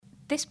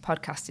This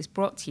podcast is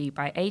brought to you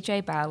by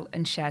AJ Bell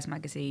and Shares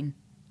Magazine.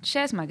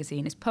 Shares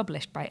Magazine is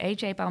published by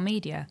AJ Bell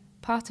Media,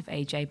 part of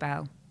AJ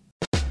Bell.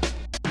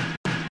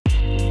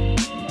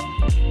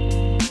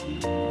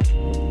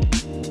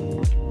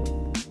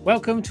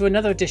 Welcome to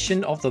another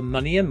edition of the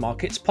Money and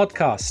Markets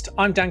podcast.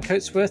 I'm Dan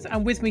Coatsworth,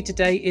 and with me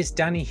today is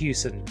Danny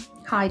Hewson.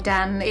 Hi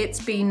Dan,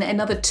 it's been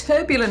another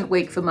turbulent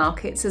week for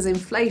markets as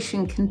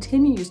inflation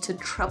continues to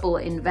trouble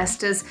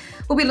investors.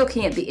 We'll be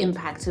looking at the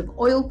impact of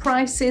oil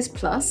prices,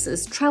 plus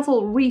as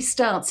travel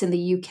restarts in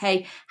the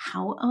UK,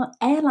 how are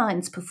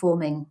airlines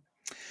performing?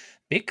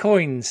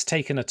 Bitcoin's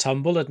taken a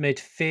tumble amid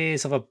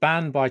fears of a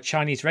ban by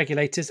Chinese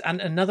regulators and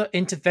another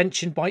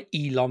intervention by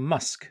Elon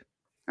Musk.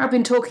 I've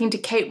been talking to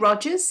Kate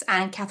Rogers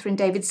and Catherine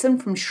Davidson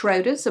from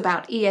Schroders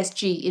about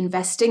ESG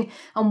investing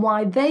and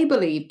why they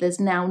believe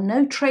there's now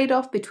no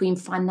trade-off between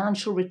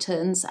financial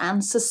returns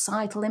and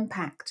societal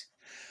impact.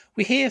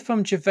 We hear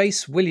from Gervais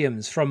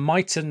Williams from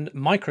Miton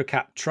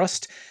Microcap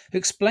Trust, who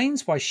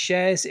explains why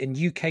shares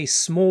in UK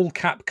small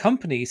cap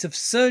companies have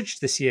surged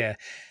this year,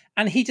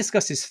 and he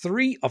discusses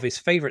three of his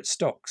favourite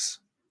stocks.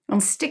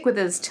 And stick with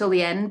us till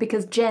the end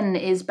because Jen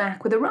is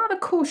back with a rather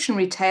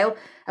cautionary tale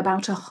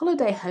about a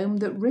holiday home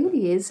that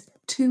really is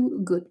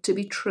too good to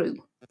be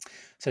true.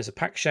 So it's a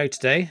packed show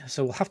today,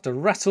 so we'll have to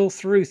rattle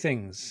through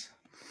things.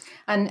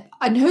 And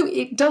I know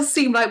it does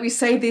seem like we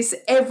say this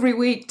every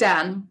week,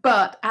 Dan,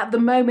 but at the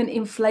moment,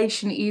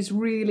 inflation is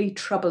really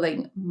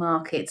troubling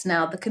markets.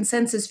 Now, the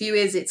consensus view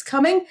is it's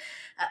coming.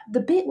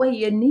 The bit where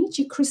you need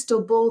your crystal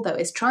ball, though,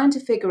 is trying to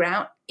figure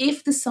out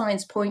if the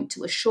signs point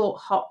to a short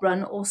hot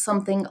run or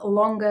something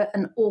longer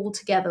and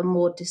altogether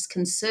more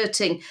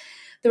disconcerting.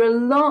 There are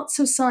lots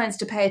of signs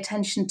to pay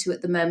attention to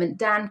at the moment.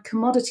 Dan,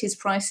 commodities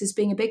prices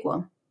being a big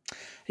one.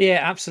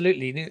 Yeah,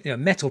 absolutely.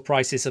 Metal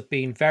prices have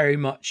been very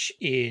much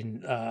in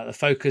the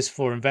focus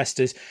for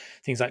investors.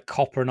 Things like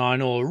copper and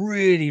iron ore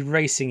really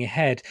racing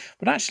ahead.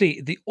 But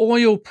actually, the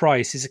oil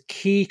price is a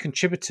key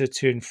contributor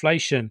to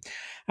inflation.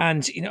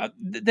 And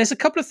there's a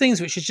couple of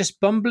things which are just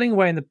bumbling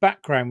away in the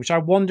background, which I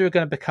wonder are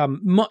going to become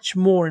much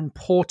more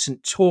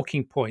important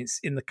talking points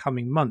in the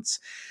coming months.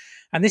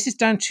 And this is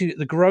down to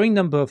the growing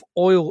number of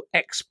oil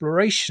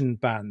exploration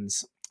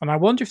bans. And I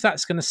wonder if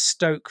that's going to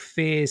stoke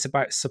fears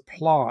about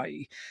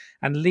supply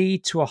and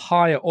lead to a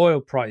higher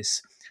oil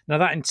price. Now,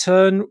 that in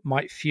turn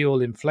might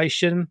fuel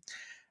inflation.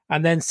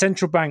 And then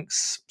central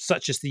banks,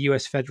 such as the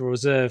US Federal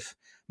Reserve,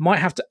 might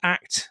have to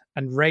act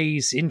and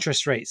raise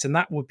interest rates. And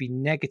that would be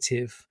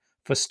negative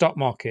for stock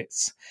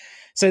markets.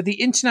 So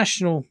the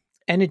International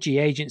Energy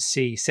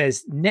Agency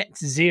says net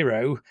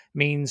zero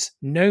means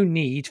no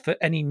need for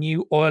any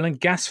new oil and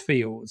gas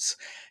fields.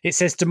 It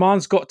says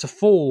demand's got to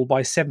fall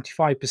by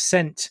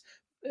 75%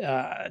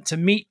 to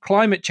meet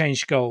climate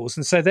change goals.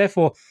 And so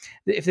therefore,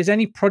 if there's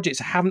any projects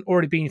that haven't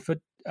already been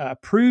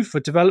approved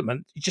for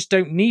development, you just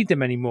don't need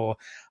them anymore.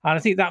 And I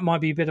think that might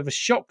be a bit of a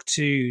shock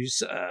to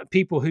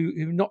people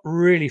who not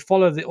really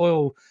follow the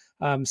oil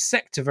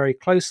sector very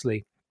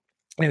closely.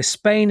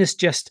 Spain has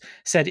just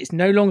said it's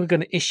no longer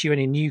going to issue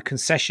any new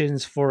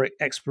concessions for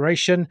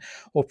exploration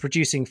or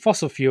producing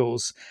fossil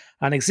fuels,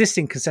 and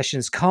existing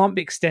concessions can't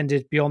be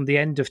extended beyond the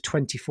end of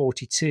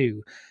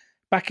 2042.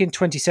 Back in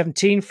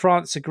 2017,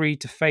 France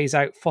agreed to phase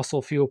out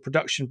fossil fuel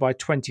production by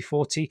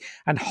 2040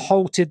 and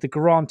halted the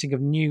granting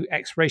of new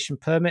exploration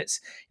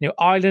permits.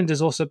 Ireland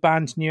has also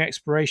banned new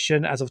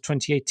exploration as of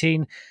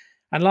 2018.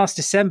 And last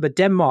December,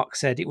 Denmark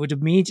said it would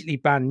immediately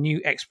ban new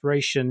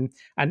exploration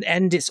and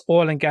end its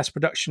oil and gas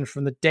production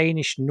from the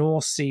Danish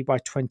North Sea by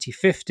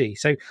 2050.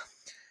 So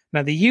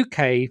now the UK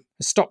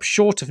has stopped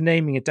short of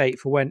naming a date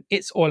for when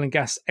its oil and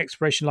gas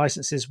exploration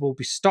licenses will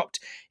be stopped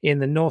in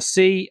the North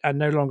Sea and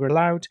no longer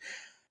allowed.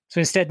 So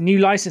instead, new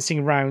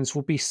licensing rounds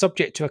will be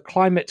subject to a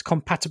climate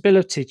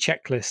compatibility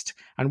checklist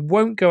and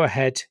won't go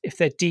ahead if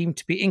they're deemed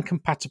to be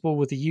incompatible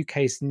with the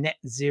UK's net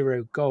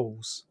zero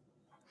goals.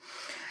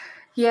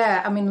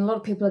 Yeah, I mean, a lot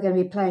of people are going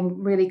to be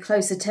paying really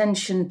close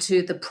attention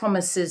to the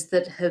promises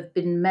that have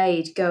been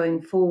made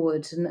going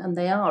forward, and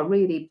they are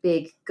really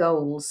big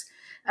goals.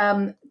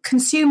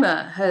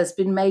 Consumer has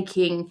been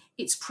making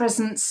its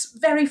presence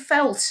very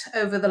felt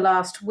over the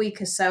last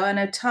week or so. I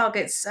know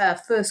Target's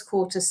first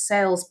quarter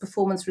sales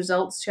performance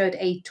results showed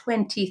a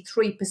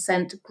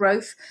 23%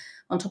 growth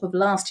on top of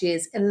last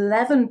year's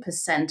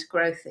 11%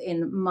 growth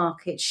in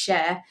market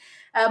share.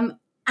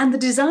 And the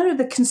desire of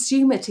the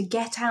consumer to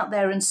get out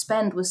there and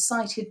spend was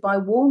cited by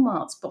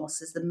Walmart's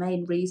boss as the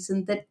main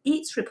reason that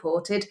it's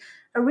reported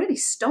a really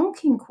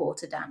stonking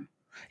quarter, Dan.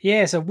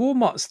 Yeah, so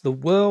Walmart's the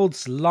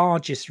world's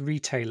largest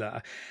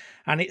retailer.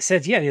 And it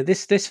said,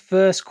 this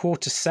first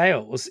quarter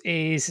sales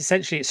is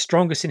essentially its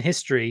strongest in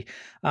history.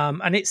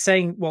 And it's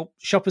saying, well,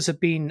 shoppers have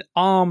been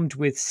armed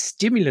with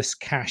stimulus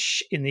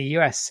cash in the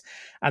US,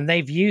 and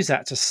they've used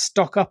that to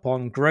stock up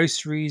on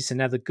groceries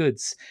and other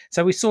goods.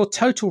 So we saw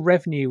total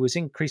revenue was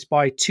increased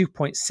by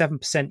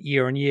 2.7%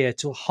 year on year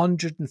to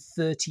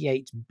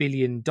 $138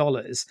 billion.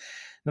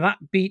 Now,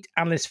 that beat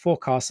analyst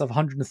forecasts of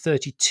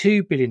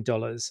 $132 billion.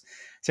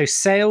 So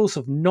sales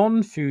of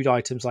non-food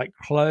items like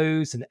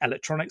clothes and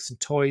electronics and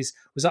toys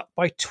was up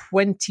by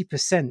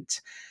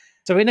 20%.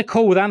 So in a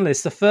call with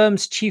analysts, the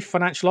firm's chief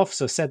financial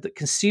officer said that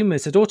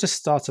consumers had also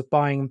started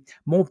buying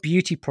more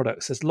beauty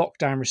products as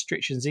lockdown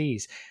restrictions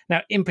ease.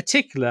 Now, in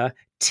particular,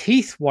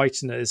 teeth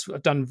whiteners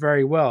have done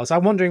very well. So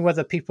I'm wondering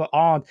whether people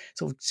are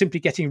sort of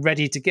simply getting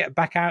ready to get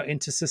back out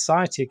into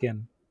society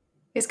again.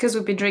 It's because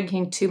we've been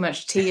drinking too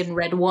much tea and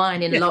red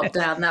wine in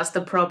lockdown. That's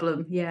the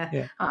problem.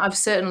 Yeah. I've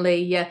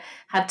certainly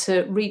had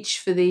to reach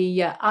for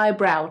the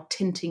eyebrow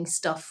tinting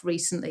stuff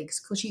recently because,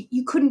 of course,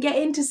 you couldn't get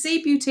in to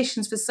see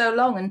beauticians for so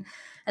long.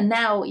 And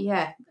now,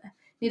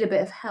 need a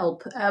bit of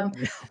help.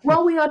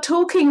 While we are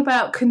talking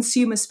about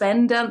consumer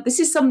spend, this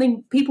is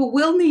something people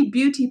will need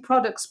beauty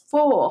products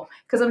for,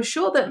 because I'm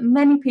sure that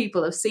many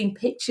people have seen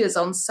pictures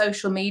on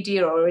social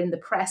media or in the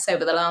press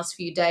over the last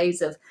few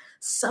days of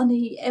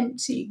sunny,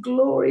 empty,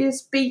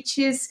 glorious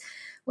beaches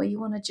where you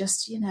want to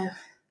just,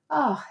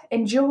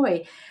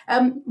 enjoy.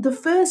 The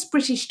first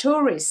British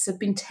tourists have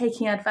been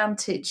taking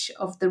advantage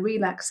of the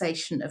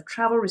relaxation of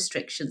travel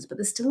restrictions, but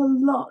there's still a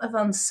lot of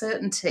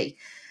uncertainty.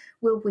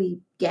 Will we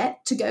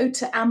get to go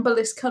to amber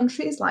list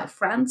countries like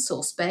France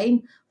or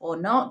Spain or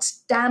not?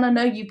 Dan, I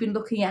know you've been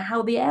looking at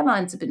how the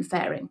airlines have been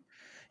faring.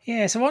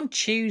 Yeah, so on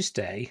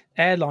Tuesday,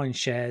 airline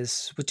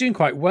shares were doing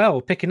quite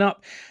well, picking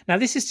up. Now,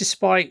 this is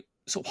despite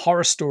sort of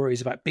horror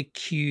stories about big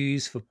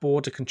queues for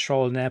border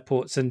control in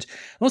airports, and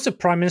also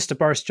Prime Minister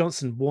Boris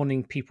Johnson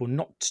warning people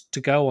not to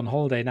go on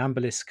holiday in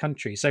amber list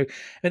countries. So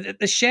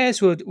the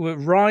shares were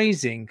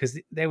rising because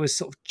there was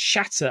sort of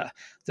chatter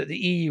that the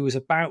EU was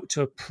about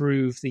to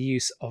approve the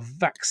use of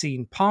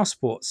vaccine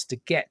passports to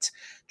get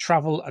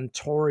travel and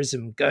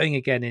tourism going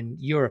again in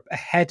Europe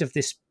ahead of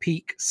this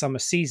peak summer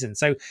season.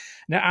 So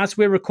now, as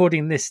we're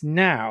recording this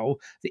now,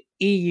 the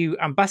EU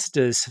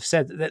ambassadors have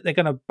said that they're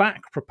going to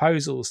back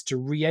proposals to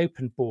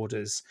reopen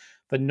borders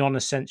for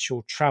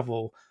non-essential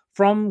travel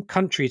from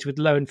countries with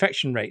low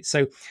infection rates.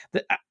 So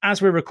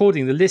as we're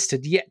recording, the list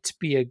had yet to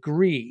be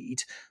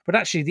agreed, but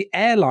actually the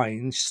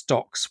airline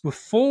stocks were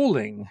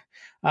falling.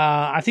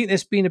 I think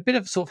there's been a bit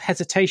of sort of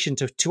hesitation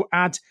to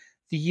add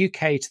the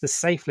UK to the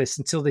safe list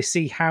until they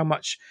see how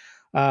much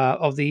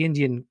of the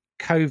Indian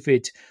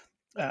COVID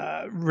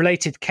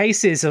related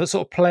cases are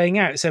sort of playing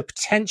out. So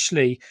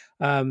potentially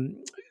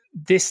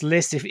this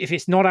list, if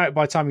it's not out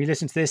by the time you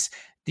listen to this,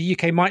 the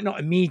UK might not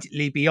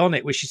immediately be on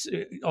it, which is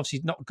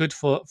obviously not good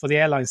for the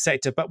airline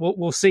sector, but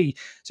we'll see.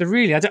 So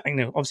really, I don't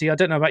know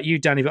about you,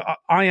 Danny, but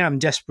I am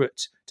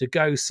desperate to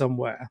go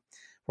somewhere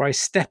where I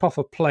step off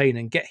a plane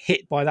and get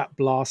hit by that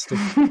blast of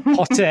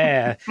hot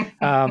air.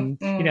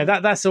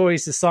 That's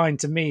always the sign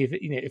to me.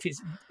 If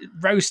it's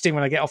roasting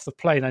when I get off the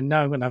plane, I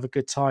know I'm going to have a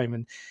good time.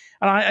 And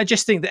I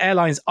just think the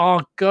airlines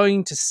are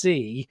going to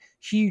see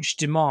huge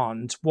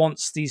demand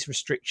once these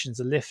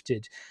restrictions are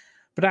lifted.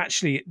 But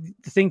actually,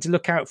 the thing to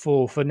look out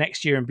for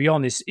next year and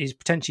beyond is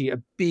potentially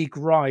a big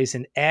rise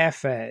in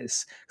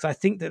airfares. Because I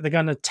think that they're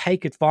going to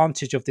take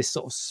advantage of this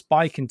sort of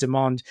spike in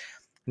demand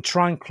and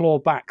try and claw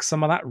back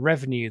some of that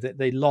revenue that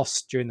they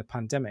lost during the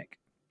pandemic.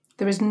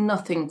 There is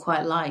nothing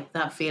quite like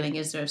that feeling,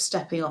 is there, of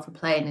stepping off a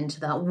plane into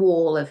that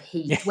wall of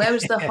heat. Where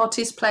is the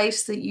hottest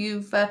place that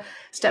you've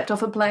stepped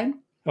off a plane?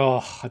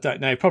 Oh, I don't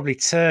know. Probably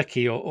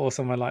Turkey or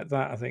somewhere like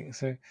that, I think.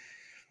 So.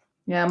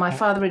 Yeah, my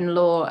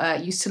father-in-law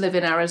used to live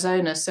in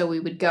Arizona, so we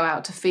would go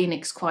out to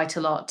Phoenix quite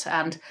a lot.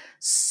 And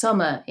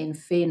summer in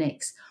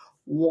Phoenix,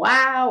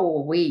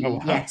 wow.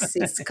 Yes,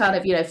 it's kind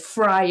of,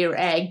 fry your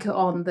egg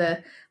on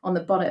the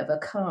bonnet of a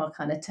car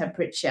kind of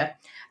temperature.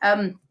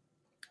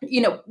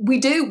 We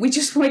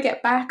just want to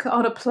get back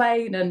on a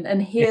plane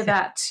and hear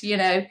that,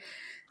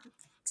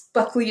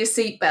 buckle your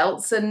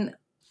seatbelts. And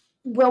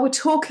while we're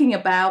talking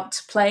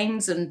about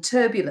planes and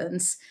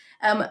turbulence,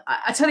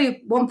 I tell you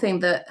one thing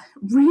that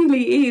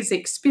really is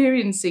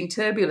experiencing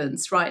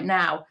turbulence right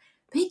now,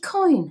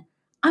 Bitcoin.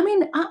 I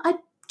mean, I've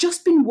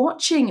just been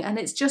watching and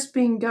it's just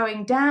been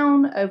going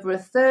down over a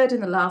third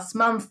in the last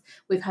month.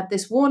 We've had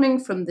this warning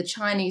from the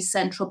Chinese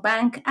central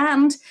bank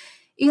and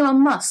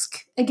Elon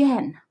Musk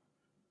again.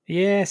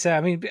 Yes,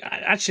 I mean,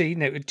 actually,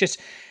 just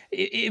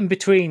in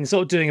between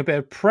sort of doing a bit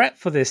of prep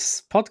for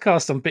this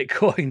podcast on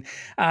Bitcoin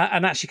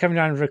and actually coming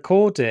down and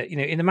record it,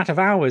 in a matter of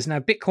hours. Now,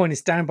 Bitcoin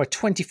is down by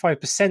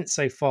 25%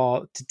 so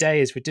far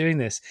today as we're doing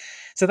this.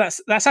 So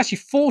that's actually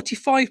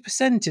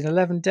 45% in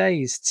 11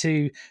 days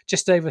to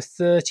just over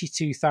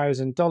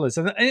 $32,000.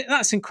 And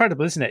that's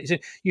incredible, isn't it? So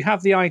you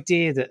have the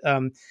idea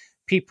that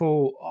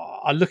people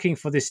are looking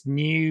for this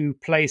new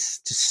place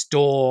to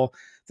store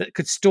that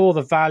could store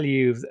the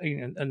value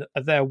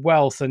of their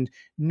wealth and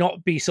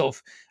not be sort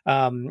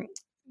of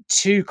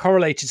too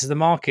correlated to the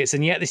markets.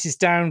 And yet this is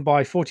down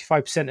by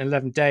 45% in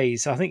 11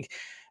 days. So I think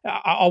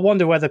I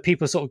wonder whether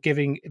people are sort of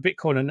giving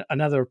Bitcoin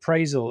another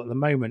appraisal at the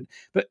moment.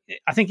 But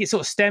I think it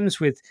sort of stems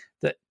with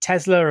that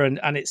Tesla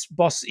and its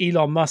boss,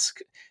 Elon Musk,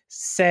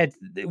 said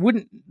they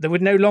would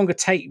no longer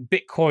take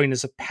Bitcoin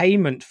as a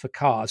payment for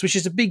cars, which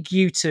is a big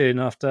U-turn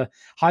after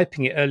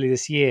hyping it earlier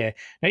this year.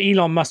 Now,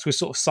 Elon Musk was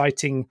sort of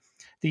citing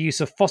the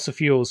use of fossil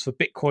fuels for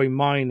Bitcoin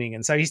mining.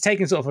 And so he's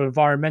taking sort of an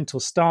environmental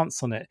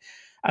stance on it.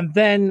 And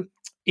then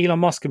Elon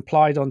Musk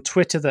implied on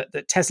Twitter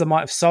that Tesla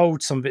might have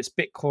sold some of its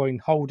Bitcoin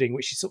holding,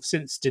 which he's sort of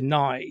since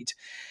denied.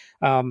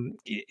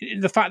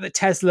 The fact that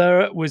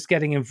Tesla was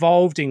getting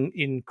involved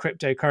in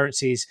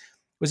cryptocurrencies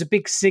was a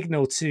big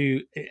signal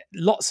to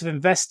lots of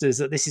investors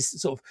that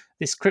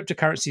this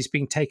cryptocurrency is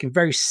being taken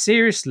very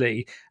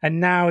seriously, and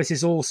now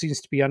this all seems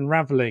to be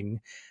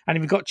unraveling. And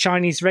we've got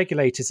Chinese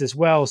regulators as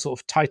well, sort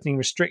of tightening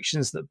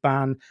restrictions that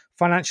ban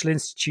financial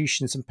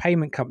institutions and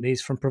payment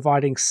companies from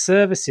providing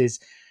services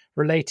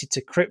related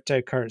to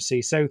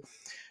cryptocurrency. So,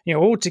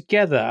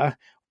 altogether,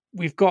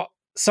 we've got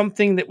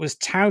something that was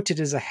touted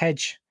as a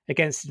hedge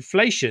against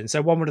inflation.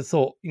 So one would have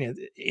thought,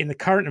 in the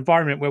current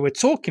environment where we're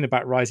talking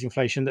about rising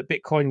inflation, that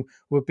Bitcoin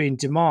would be in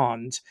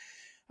demand.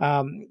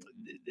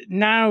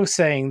 Now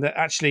saying that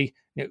actually,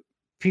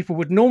 people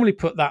would normally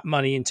put that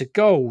money into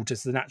gold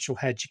as the natural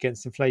hedge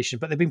against inflation,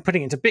 but they've been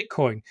putting it into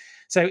Bitcoin.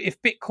 So if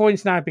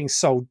Bitcoin's now being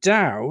sold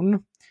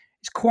down,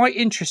 it's quite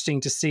interesting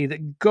to see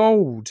that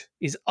gold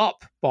is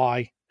up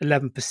by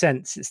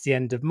 11% since the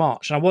end of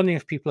March. And I'm wondering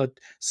if people are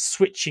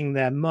switching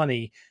their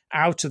money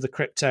out of the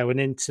crypto and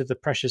into the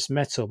precious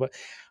metal. But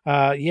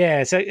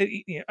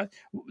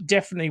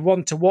definitely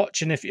one to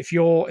watch. And if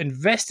you're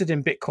invested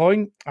in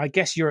Bitcoin, I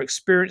guess you're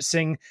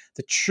experiencing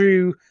the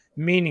true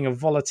meaning of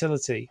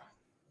volatility.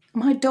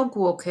 My dog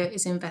walker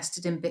is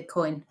invested in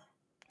Bitcoin.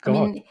 God.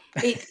 I mean,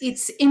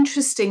 it's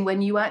interesting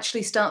when you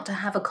actually start to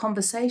have a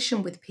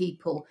conversation with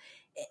people,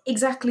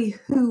 exactly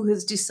who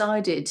has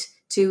decided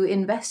to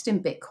invest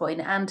in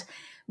Bitcoin. And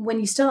when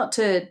you start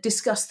to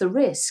discuss the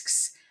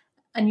risks,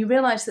 and you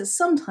realize that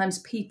sometimes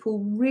people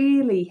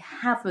really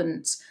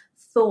haven't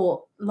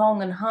thought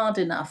long and hard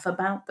enough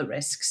about the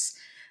risks.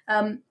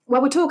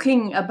 We're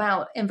talking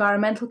about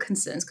environmental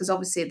concerns, because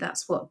obviously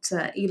that's what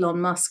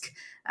Elon Musk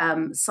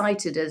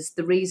cited as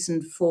the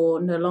reason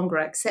for no longer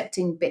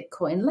accepting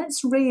Bitcoin.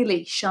 Let's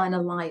really shine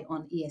a light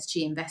on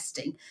ESG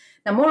investing.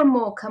 Now, more and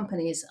more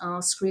companies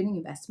are screening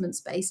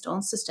investments based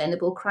on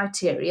sustainable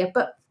criteria,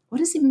 but what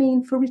does it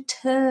mean for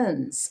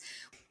returns?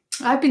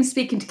 I've been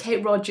speaking to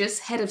Kate Rogers,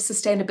 Head of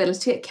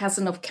Sustainability at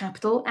Cazenove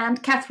Capital,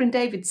 and Catherine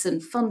Davidson,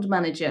 Fund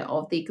Manager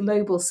of the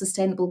Global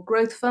Sustainable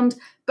Growth Fund,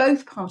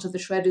 both part of the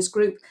Schroders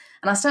Group.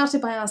 And I started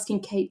by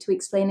asking Kate to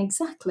explain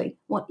exactly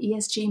what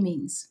ESG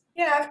means.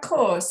 Yeah, of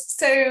course.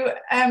 So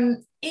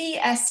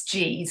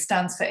ESG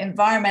stands for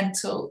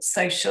Environmental,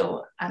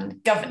 Social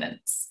and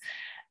Governance.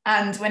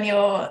 And when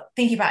you're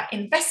thinking about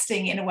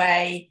investing in a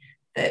way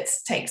that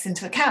takes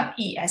into account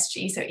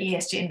ESG, so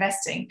ESG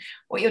investing,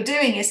 what you're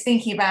doing is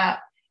thinking about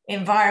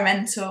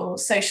environmental,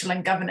 social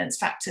and governance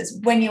factors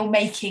when you're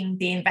making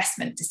the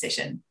investment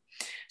decision.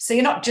 So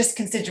you're not just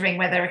considering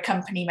whether a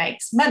company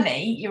makes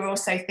money, you're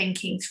also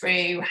thinking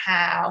through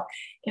how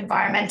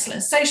environmental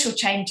and social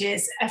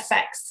changes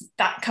affects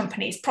that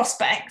company's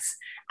prospects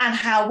and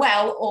how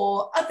well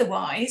or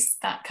otherwise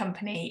that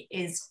company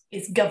is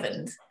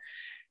governed.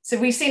 So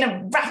we've seen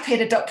a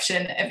rapid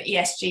adoption of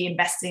ESG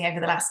investing over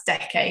the last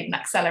decade and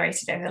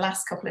accelerated over the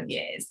last couple of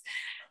years.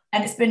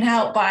 And it's been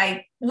helped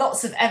by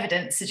lots of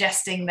evidence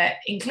suggesting that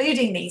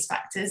including these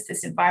factors,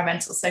 this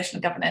environmental, social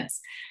and governance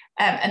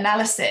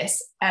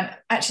analysis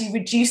actually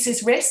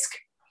reduces risk.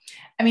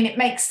 I mean, it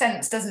makes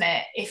sense, doesn't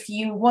it? If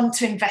you want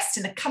to invest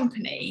in a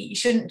company, you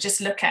shouldn't just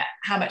look at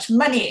how much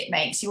money it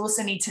makes. You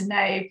also need to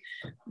know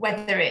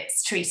whether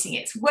it's treating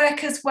its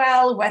workers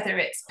well, whether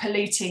it's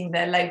polluting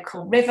the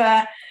local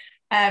river,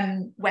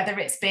 whether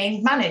it's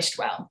being managed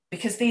well,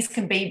 because these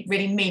can be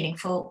really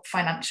meaningful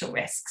financial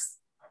risks.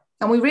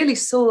 And we really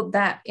saw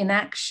that in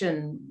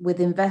action with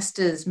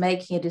investors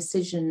making a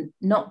decision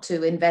not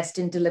to invest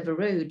in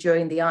Deliveroo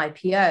during the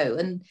IPO.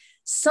 And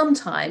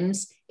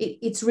sometimes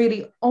it's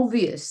really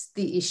obvious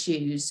the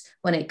issues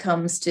when it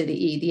comes to the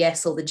E, the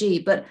S or the G,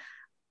 but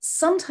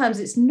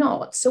sometimes it's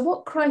not. So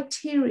what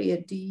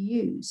criteria do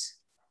you use?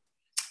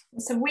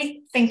 So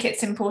we think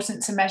it's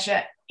important to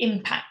measure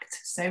impact,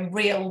 so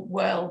real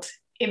world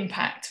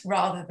impact,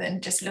 rather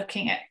than just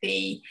looking at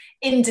the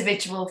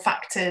individual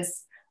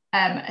factors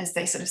as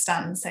they sort of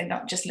stand. So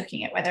not just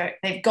looking at whether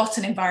they've got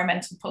an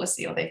environmental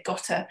policy or they've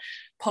got a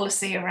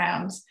policy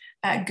around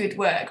good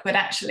work, but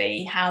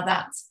actually how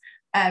that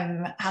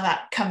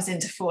comes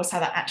into force,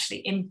 how that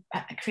actually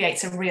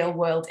creates a real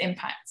world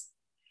impact.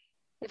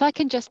 If I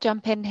can just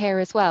jump in here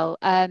as well.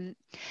 So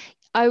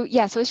I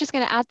was just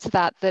going to add to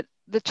that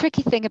the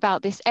tricky thing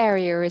about this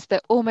area is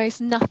that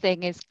almost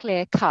nothing is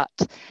clear cut.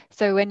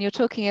 So when you're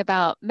talking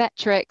about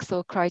metrics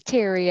or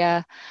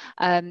criteria,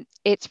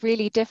 it's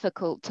really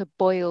difficult to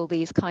boil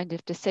these kind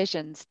of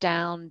decisions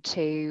down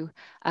to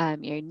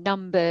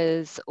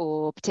numbers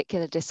or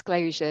particular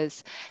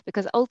disclosures,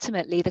 because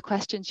ultimately the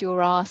questions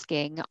you're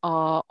asking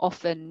are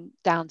often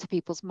down to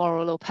people's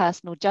moral or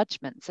personal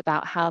judgments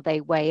about how they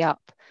weigh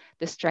up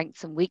the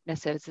strengths and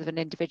weaknesses of an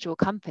individual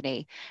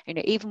company.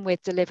 Even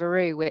with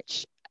Deliveroo,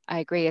 which I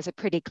agree, is a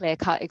pretty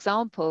clear-cut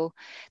example.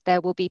 There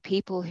will be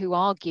people who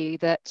argue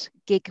that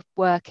gig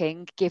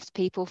working gives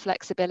people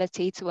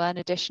flexibility to earn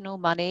additional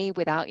money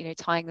without,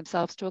 tying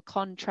themselves to a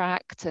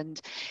contract, and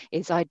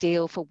is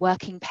ideal for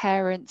working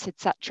parents,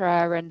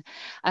 etc.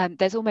 And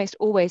there's almost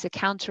always a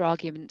counter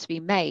argument to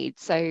be made.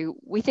 So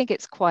we think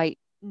it's quite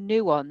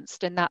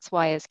nuanced, and that's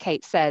why, as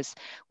Kate says,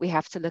 we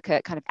have to look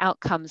at kind of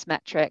outcomes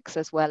metrics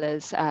as well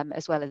as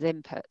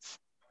inputs.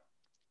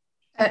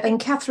 And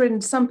Catherine,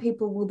 some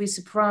people will be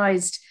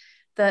surprised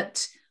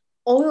that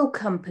oil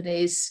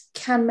companies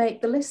can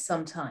make the list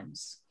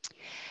sometimes.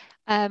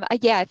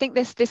 Yeah, I think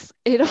this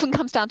it often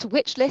comes down to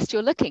which list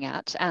you're looking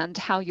at and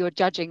how you're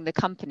judging the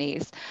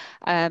companies.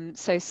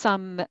 So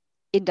some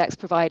index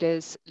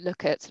providers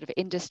look at sort of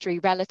industry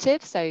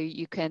relative, so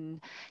you can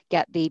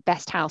get the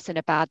best house in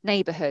a bad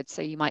neighborhood,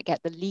 so you might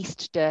get the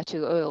least dirty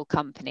oil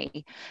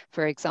company,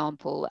 for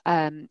example.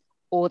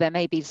 Or there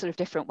may be sort of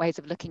different ways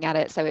of looking at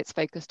it. So it's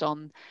focused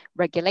on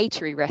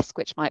regulatory risk,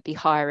 which might be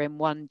higher in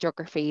one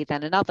geography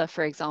than another,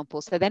 for example.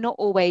 So they're not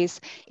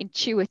always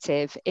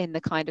intuitive in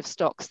the kind of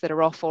stocks that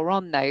are off or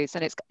on those.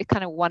 And it's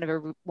kind of one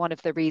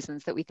of the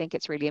reasons that we think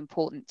it's really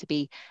important to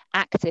be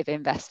active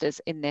investors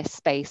in this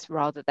space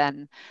rather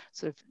than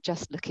sort of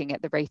just looking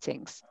at the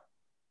ratings.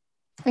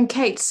 And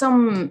Kate,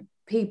 some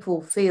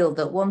people feel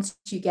that once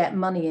you get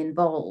money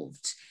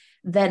involved,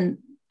 then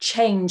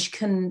change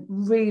can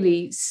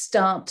really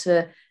start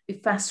to be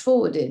fast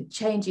forwarded.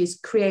 Change is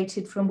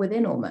created from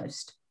within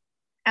almost.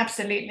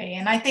 Absolutely.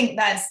 And I think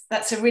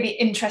that's a really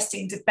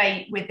interesting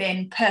debate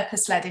within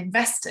purpose-led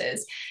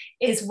investors,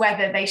 is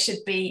whether they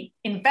should be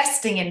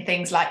investing in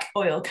things like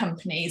oil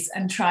companies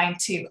and trying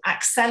to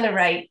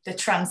accelerate the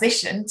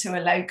transition to a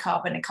low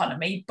carbon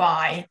economy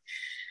by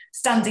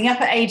standing up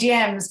at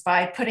AGMs,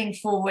 by putting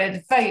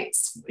forward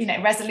votes,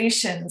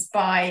 resolutions,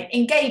 by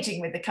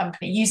engaging with the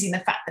company, using the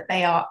fact that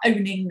they are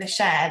owning the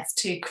shares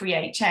to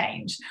create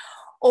change,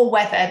 or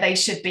whether they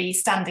should be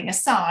standing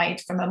aside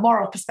from a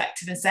moral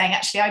perspective and saying,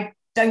 actually, I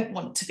don't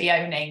want to be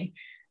owning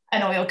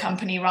an oil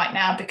company right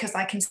now because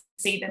I can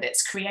see that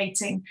it's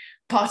creating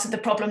part of the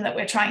problem that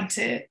we're trying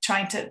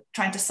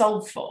to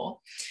solve for.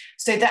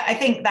 So that I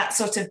think that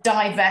sort of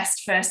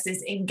divest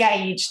versus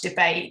engage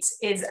debate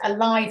is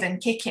alive and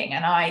kicking.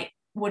 And I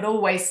would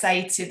always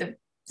say to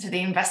the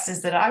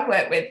investors that I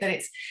work with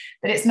that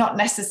it's not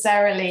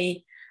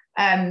necessarily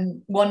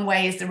one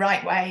way is the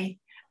right way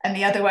and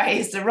the other way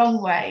is the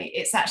wrong way.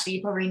 It's actually,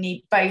 you probably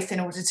need both in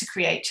order to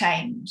create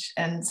change.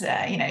 And,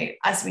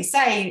 as we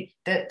say,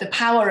 the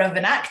power of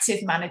an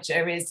active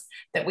manager is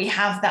that we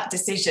have that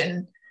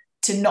decision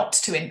to not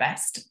to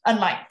invest.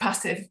 Unlike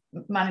passive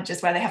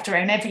managers where they have to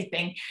own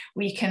everything,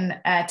 we can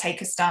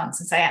take a stance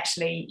and say,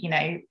 actually,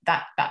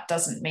 that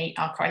doesn't meet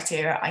our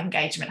criteria. Our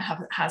engagement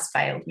has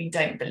failed. We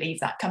don't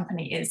believe that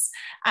company is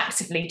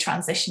actively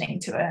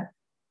transitioning to a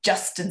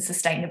just and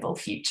sustainable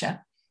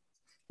future.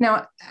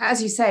 Now,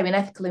 as you say,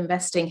 ethical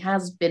investing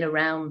has been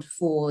around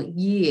for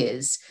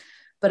years,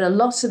 but a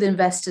lot of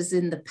investors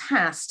in the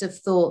past have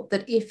thought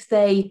that if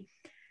they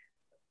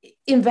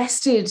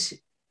invested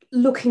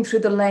looking through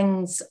the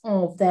lens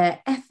of their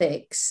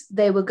ethics,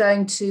 they were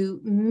going to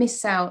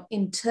miss out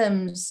in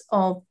terms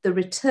of the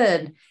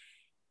return.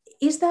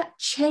 Is that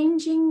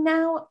changing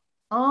now?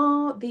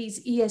 Are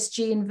these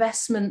ESG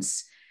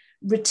investments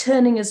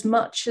returning as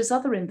much as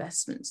other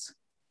investments?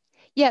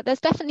 Yeah, there's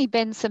definitely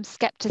been some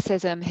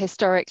skepticism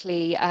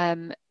historically.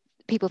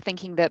 People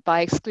thinking that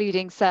by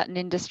excluding certain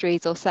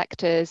industries or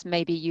sectors,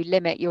 maybe you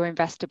limit your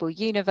investable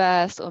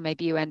universe, or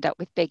maybe you end up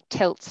with big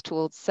tilts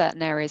towards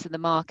certain areas of the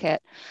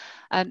market.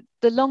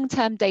 The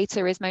long-term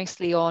data is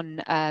mostly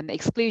on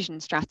exclusion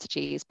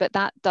strategies, but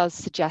that does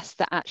suggest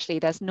that actually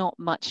there's not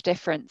much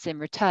difference in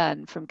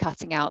return from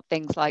cutting out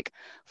things like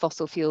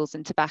fossil fuels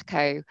and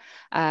tobacco.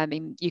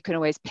 You can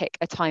always pick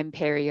a time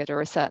period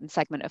or a certain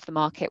segment of the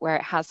market where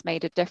it has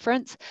made a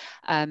difference,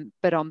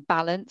 but on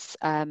balance,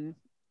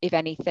 if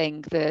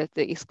anything, the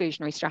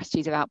exclusionary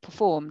strategies have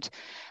outperformed.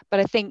 But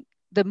I think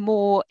the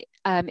more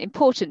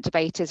important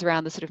debate is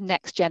around the sort of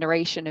next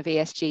generation of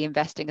ESG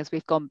investing as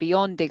we've gone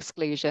beyond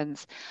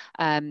exclusions,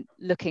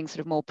 looking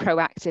sort of more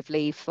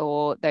proactively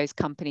for those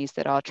companies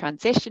that are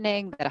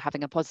transitioning, that are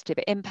having a positive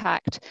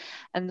impact.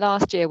 And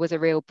last year was a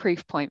real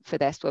proof point for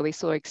this, where we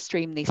saw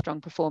extremely strong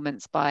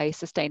performance by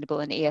sustainable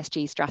and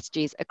ESG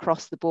strategies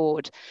across the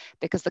board,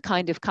 because the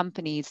kind of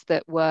companies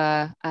that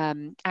were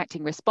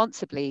acting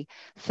responsibly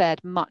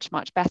fared much,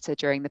 much better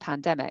during the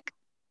pandemic.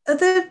 Are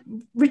the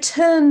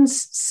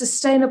returns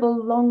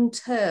sustainable long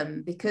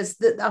term? Because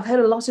I've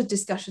heard a lot of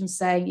discussions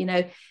saying,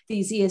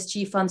 these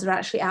ESG funds are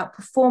actually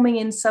outperforming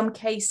in some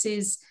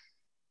cases.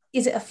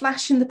 Is it a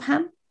flash in the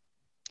pan?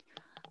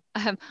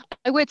 I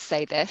would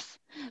say this,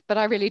 but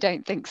I really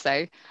don't think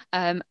so.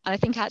 And I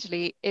think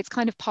actually it's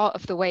kind of part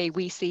of the way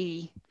we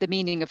see the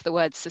meaning of the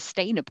word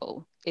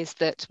sustainable, is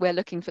that we're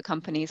looking for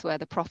companies where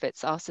the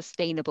profits are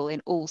sustainable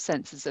in all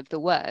senses of the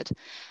word.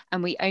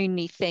 And we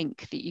only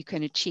think that you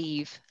can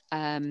achieve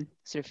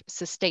sort of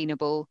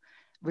sustainable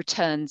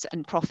returns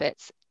and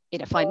profits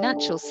in a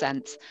financial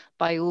sense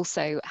by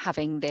also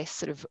having this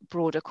sort of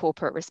broader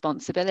corporate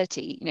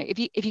responsibility. You know,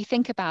 if you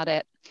think about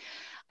it,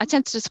 I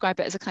tend to describe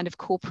it as a kind of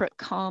corporate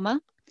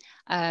karma.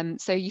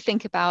 So you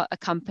think about a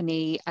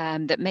company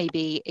that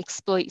maybe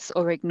exploits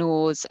or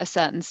ignores a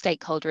certain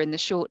stakeholder in the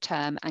short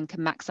term and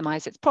can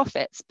maximize its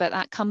profits, but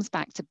that comes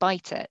back to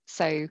bite it.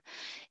 So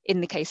in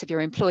the case of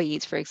your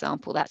employees, for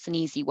example, that's an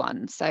easy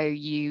one. So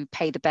you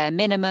pay the bare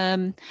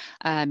minimum,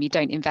 you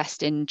don't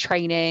invest in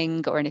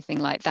training or anything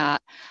like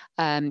that,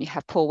 you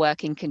have poor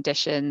working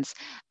conditions,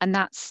 and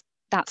that's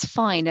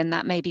fine, and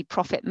that may be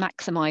profit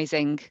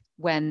maximizing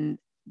when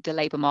the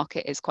labour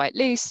market is quite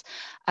loose.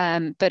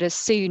 But as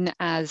soon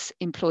as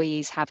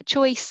employees have a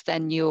choice,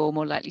 then you're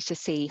more likely to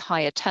see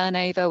higher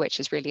turnover, which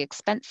is really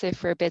expensive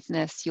for a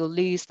business. You'll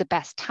lose the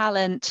best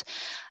talent,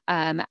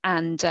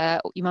 and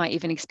you might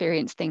even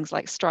experience things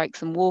like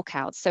strikes and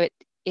walkouts. So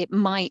there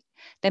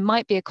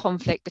might be a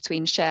conflict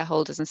between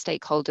shareholders and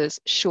stakeholders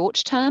short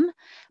term,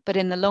 but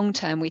in the long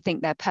term, we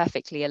think they're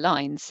perfectly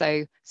aligned.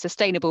 So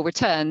sustainable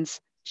returns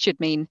should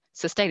mean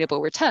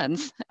sustainable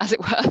returns, as it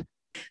were.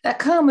 That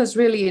karma is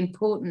really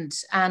important.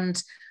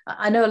 And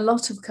I know a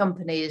lot of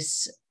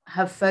companies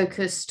have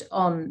focused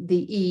on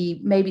the E,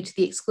 maybe to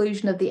the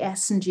exclusion of the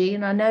S and G.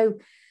 And I know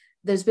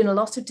there's been a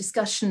lot of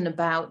discussion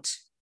about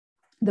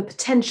the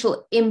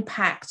potential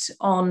impact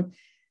on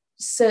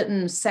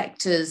certain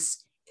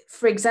sectors.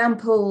 For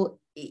example,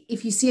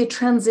 if you see a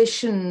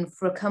transition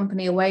for a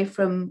company away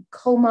from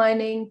coal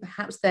mining,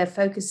 perhaps they're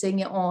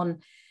focusing on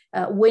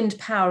wind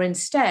power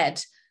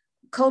instead.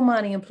 Coal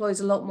mining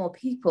employs a lot more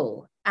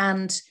people.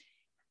 And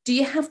do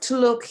you have to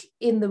look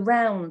in the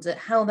round at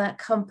how that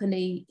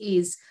company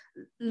is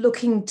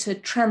looking to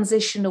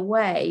transition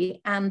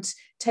away and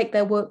take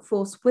their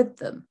workforce with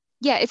them?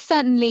 Yeah, it's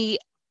certainly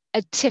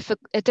a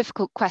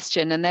difficult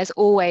question. And there's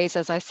always,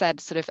 as I said,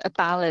 sort of a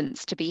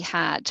balance to be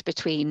had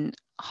between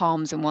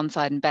harms on one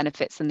side and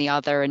benefits on the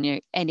other.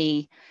 And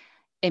any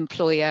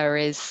employer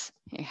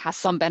has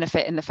some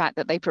benefit in the fact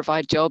that they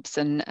provide jobs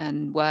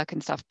and work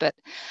and stuff. But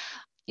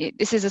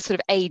this is a sort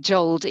of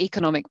age-old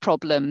economic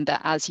problem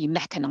that as you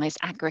mechanize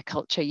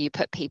agriculture, you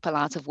put people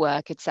out of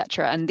work,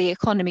 etc. And the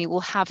economy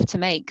will have to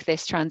make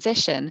this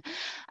transition.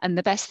 And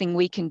the best thing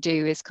we can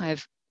do is kind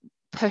of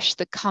push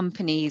the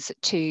companies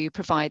to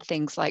provide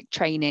things like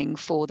training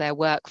for their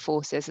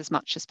workforces as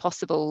much as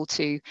possible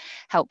to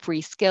help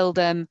reskill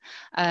them.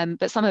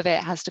 But some of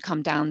it has to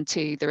come down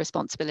to the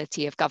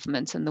responsibility of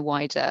government and the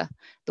wider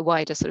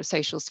sort of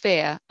social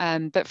sphere.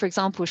 But for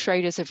example,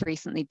 Schroders have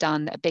recently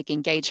done a big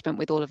engagement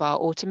with all of our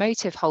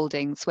automotive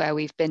holdings where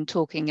we've been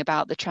talking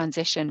about the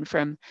transition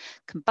from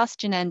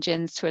combustion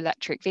engines to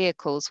electric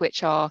vehicles,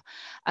 which are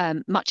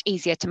much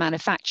easier to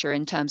manufacture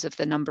in terms of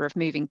the number of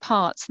moving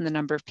parts and the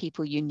number of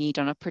people you need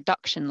on a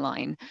production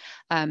line.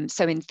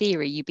 So in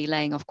theory, you'd be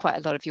laying off quite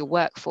a lot of your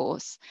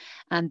workforce.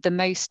 And the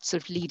most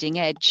sort of leading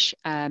edge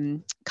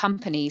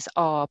companies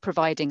are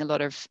providing a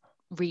lot of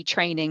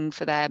retraining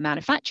for their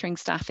manufacturing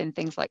staff in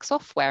things like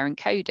software and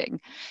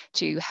coding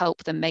to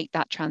help them make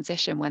that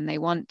transition when they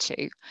want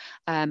to,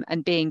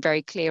 and being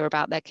very clear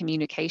about their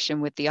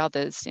communication with the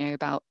others,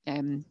 about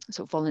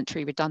sort of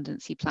voluntary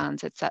redundancy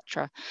plans,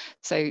 etc.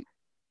 So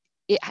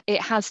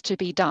it has to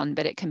be done,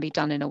 but it can be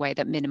done in a way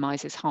that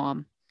minimizes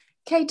harm.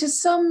 Kate, are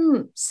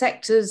some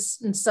sectors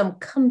and some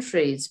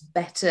countries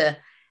better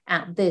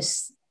at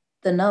this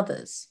than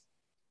others?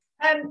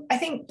 I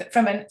think that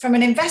from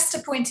an investor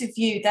point of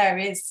view, there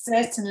is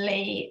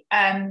certainly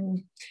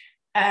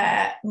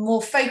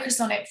more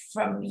focus on it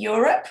from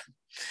Europe.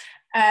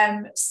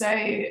 So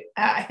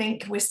I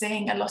think we're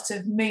seeing a lot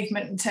of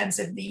movement in terms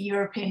of the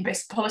European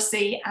risk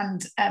policy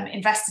and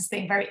investors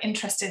being very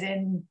interested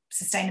in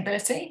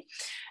sustainability.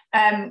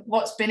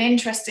 What's been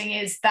interesting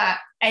is that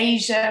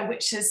Asia,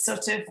 which has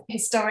sort of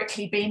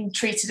historically been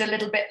treated a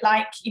little bit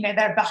like,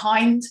 they're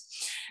behind,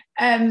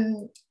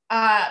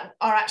 are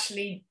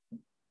actually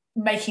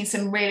making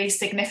some really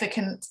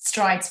significant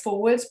strides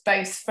forward,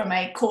 both from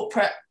a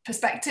corporate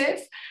perspective,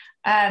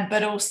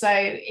 but also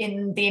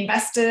in the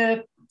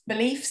investor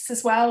beliefs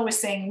as well. We're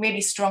seeing really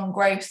strong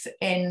growth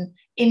in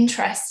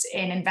interest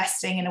in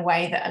investing in a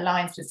way that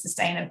aligns with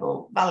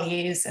sustainable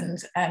values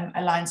and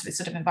aligns with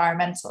sort of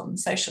environmental and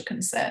social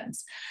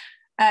concerns.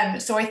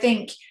 So I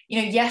think,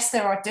 yes,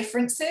 there are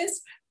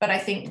differences, but I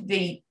think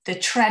the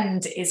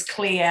trend is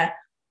clear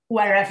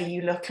wherever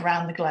you look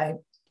around the globe.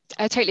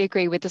 I totally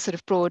agree with the sort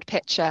of broad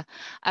picture.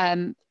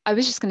 I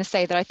was just going to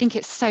say that I think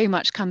it so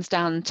much comes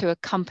down to a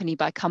company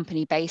by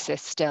company basis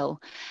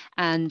still.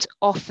 And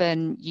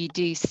often you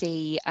do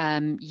see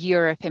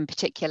Europe in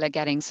particular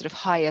getting sort of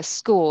higher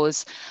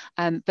scores,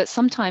 but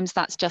sometimes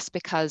that's just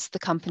because the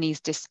companies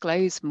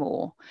disclose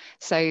more.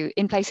 So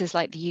in places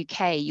like the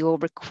UK, you're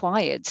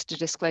required to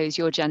disclose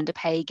your gender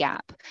pay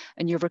gap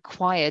and you're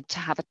required to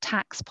have a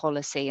tax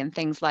policy and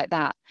things like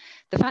that.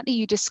 The fact that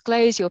you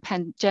disclose your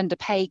gender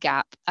pay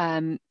gap,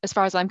 as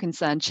far as I'm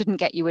concerned, shouldn't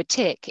get you a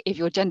tick if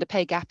your gender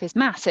pay gap is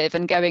massive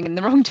and going in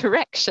the wrong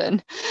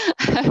direction.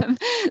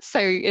 So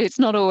it's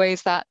not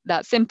always that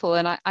simple.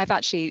 And I've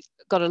actually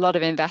got a lot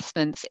of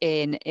investments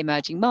in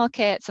emerging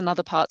markets and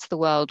other parts of the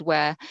world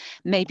where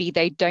maybe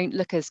they don't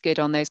look as good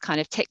on those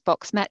kind of tick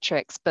box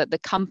metrics, but the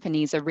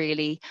companies are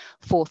really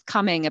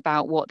forthcoming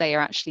about what they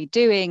are actually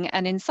doing.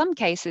 And in some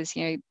cases,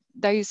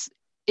 those,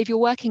 if you're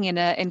working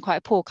in quite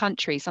a poor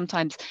country,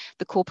 sometimes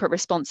the corporate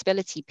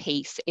responsibility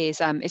piece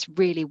is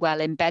really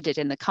well embedded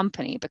in the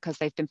company because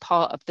they've been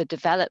part of the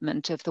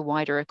development of the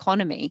wider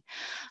economy.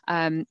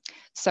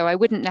 So I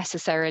wouldn't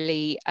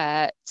necessarily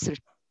sort of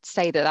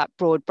say that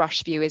broad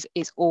brush view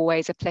is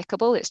always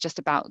applicable. It's just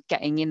about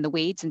getting in the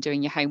weeds and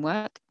doing your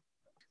homework.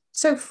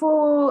 So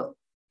for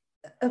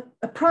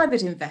a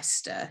private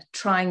investor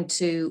trying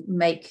to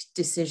make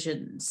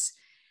decisions,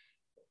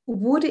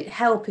 would it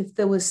help if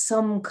there was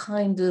some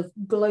kind of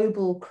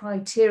global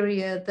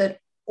criteria that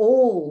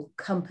all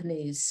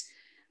companies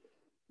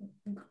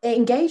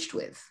engaged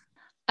with?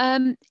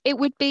 It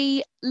would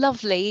be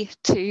lovely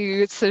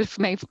to sort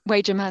of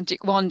wage a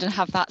magic wand and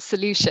have that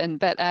solution,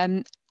 but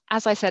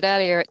as I said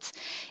earlier,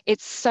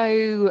 it's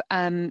so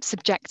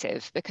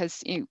subjective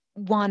because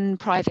one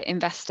private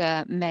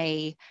investor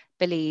may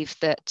believe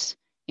that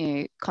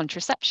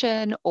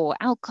contraception or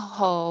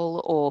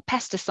alcohol or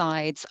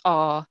pesticides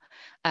are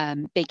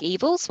big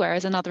evils,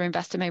 whereas another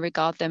investor may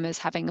regard them as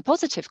having a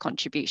positive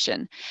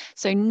contribution.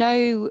 So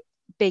no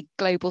big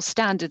global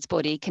standards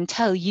body can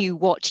tell you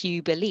what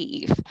you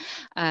believe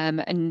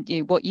and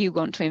what you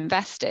want to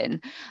invest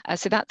in.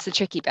 So that's the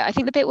tricky bit. I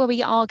think the bit where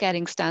we are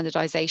getting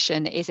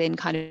standardization is in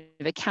kind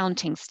of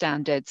accounting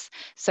standards,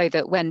 so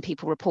that when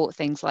people report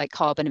things like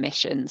carbon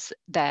emissions,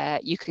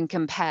 there you can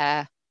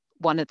compare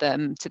one of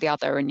them to the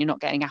other and you're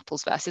not getting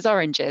apples versus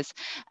oranges.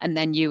 And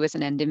then you as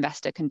an end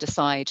investor can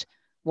decide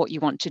what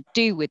you want to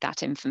do with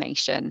that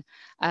information.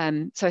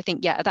 So I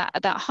think, at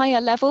that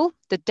higher level,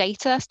 the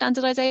data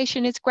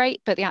standardization is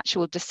great, but the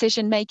actual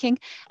decision making,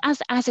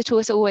 as it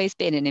has always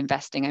been in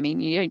investing, I mean,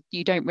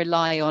 you don't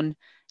rely on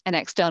an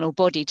external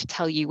body to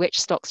tell you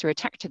which stocks are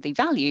attractively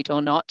valued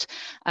or not.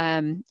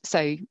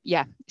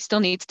 Still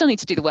need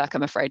to do the work,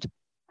 I'm afraid.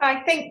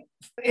 I think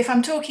if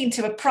I'm talking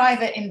to a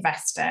private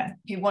investor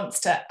who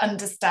wants to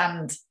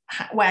understand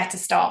where to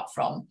start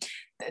from,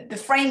 the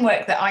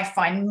framework that I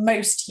find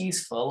most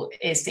useful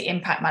is the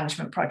Impact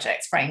Management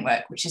Projects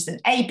framework, which is an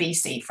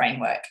ABC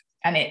framework.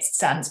 And it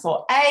stands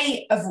for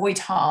A, avoid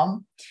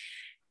harm,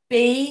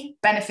 B,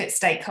 benefit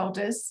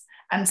stakeholders,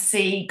 and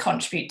C,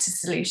 contribute to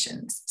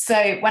solutions.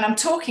 So when I'm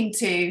talking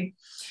to,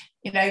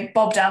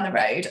 Bob down the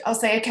road, I'll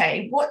say,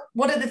 okay, what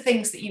are the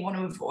things that you want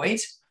to avoid?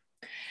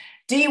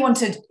 Do you want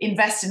to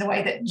invest in a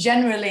way that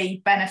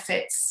generally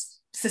benefits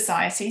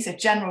society, so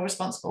general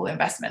responsible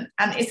investment?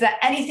 And is there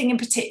anything in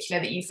particular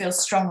that you feel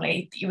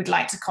strongly that you would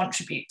like to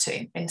contribute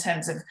to in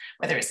terms of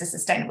whether it's the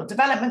Sustainable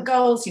Development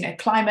Goals,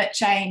 climate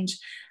change?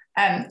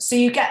 So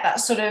you get that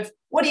sort of,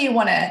 what do you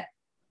want to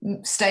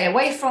stay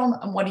away from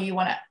and what do you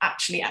want to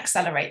actually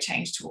accelerate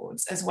change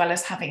towards, as well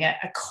as having a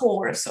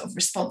core of sort of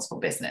responsible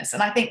business.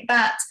 And I think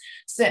that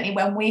certainly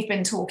when we've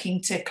been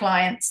talking to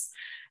clients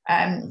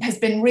has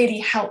been really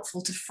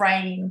helpful to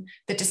frame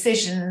the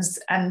decisions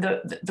and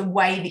the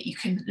way that you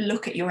can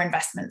look at your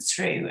investments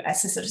through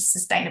as a sort of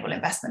sustainable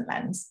investment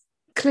lens.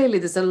 Clearly,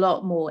 there's a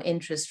lot more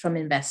interest from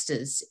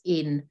investors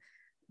in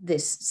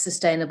this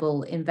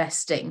sustainable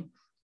investing.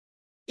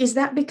 Is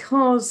that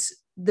because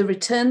the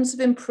returns have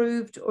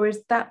improved, or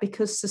is that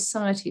because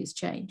society has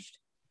changed?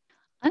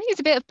 I think it's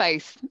a bit of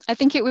both. I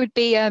think it would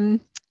be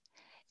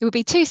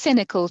too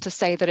cynical to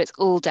say that it's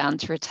all down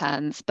to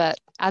returns, but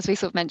as we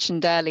sort of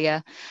mentioned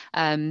earlier,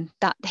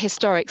 that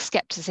historic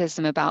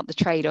skepticism about the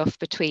trade-off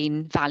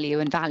between value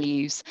and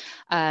values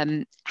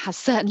has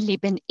certainly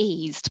been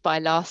eased by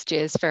last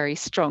year's very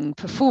strong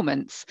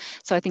performance.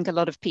 So I think a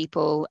lot of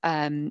people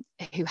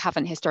who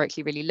haven't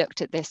historically really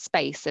looked at this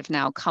space have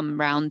now come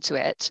round to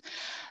it.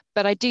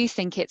 But I do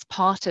think it's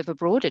part of a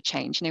broader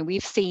change.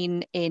 We've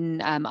seen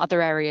in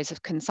other areas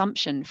of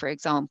consumption, for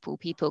example,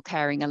 people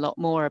caring a lot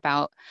more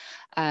about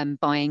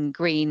buying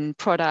green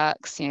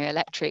products,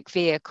 electric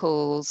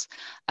vehicles,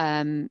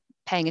 paying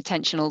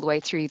attention all the way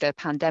through the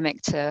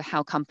pandemic to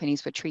how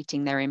companies were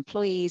treating their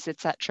employees,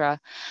 etc.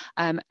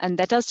 And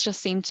there does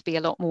just seem to be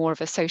a lot more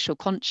of a social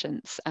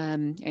conscience.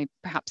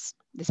 Perhaps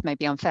this may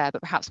be unfair,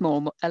 but perhaps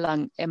more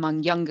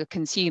among younger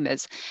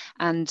consumers.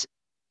 And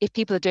if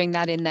people are doing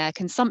that in their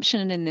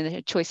consumption and in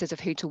their choices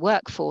of who to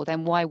work for,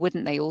 then why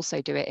wouldn't they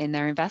also do it in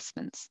their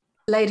investments?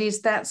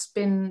 Ladies, that's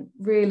been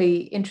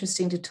really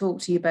interesting to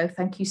talk to you both.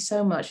 Thank you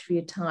so much for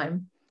your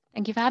time.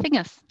 Thank you for having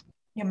us.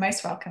 You're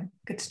most welcome.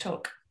 Good to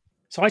talk.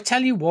 So I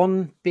tell you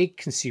one big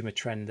consumer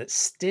trend that's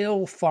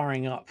still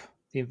firing up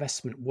the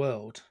investment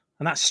world,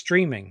 and that's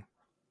streaming.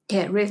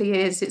 Yeah, it really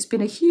is. It's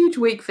been a huge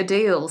week for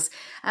deals.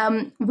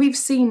 We've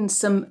seen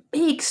some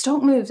big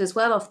stock moves as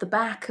well off the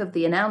back of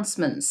the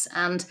announcements.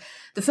 And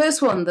the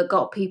first one that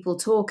got people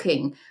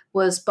talking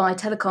was by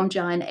telecom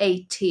giant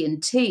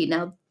AT&T.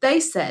 Now, they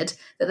said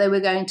that they were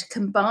going to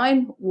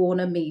combine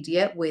Warner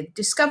Media with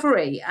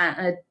Discovery,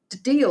 and the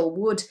deal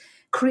would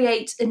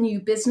create a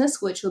new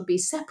business which would be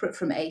separate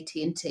from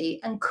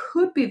AT&T and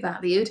could be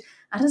valued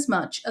at as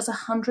much as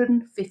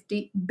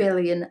 $150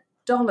 billion.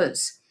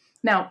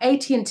 Now,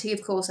 AT&T,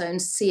 of course,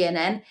 owns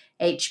CNN,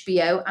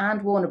 HBO,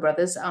 and Warner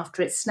Brothers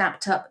after it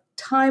snapped up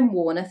Time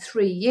Warner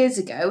 3 years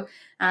ago,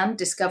 and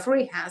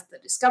Discovery has the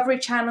Discovery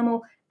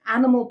Channel,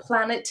 Animal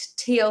Planet,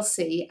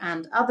 TLC,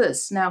 and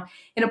others. Now,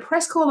 in a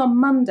press call on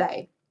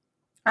Monday,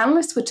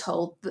 analysts were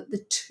told that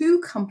the two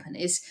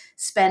companies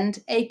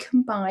spend a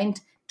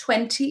combined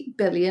 $20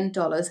 billion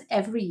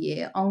every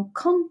year on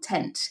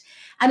content.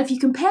 And if you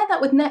compare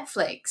that with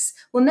Netflix,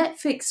 well,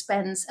 Netflix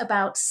spends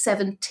about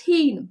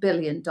 $17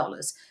 billion.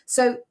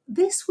 So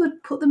this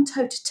would put them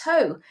toe to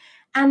toe.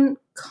 And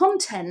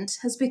content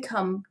has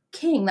become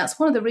king. That's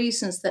one of the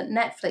reasons that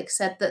Netflix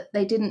said that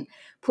they didn't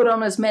put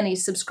on as many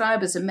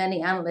subscribers as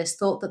many analysts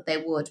thought that they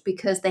would,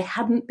 because they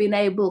hadn't been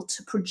able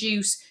to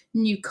produce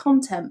new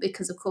content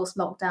because, of course,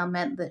 lockdown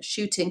meant that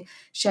shooting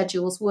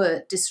schedules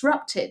were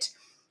disrupted.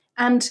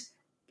 And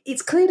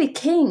it's clearly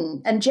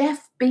king. And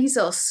Jeff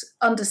Bezos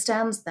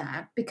understands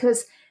that,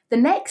 because the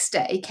next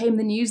day came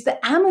the news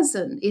that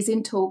Amazon is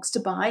in talks to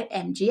buy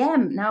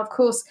MGM. Now, of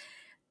course,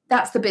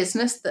 that's the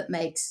business that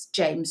makes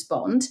James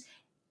Bond.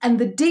 And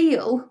the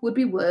deal would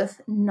be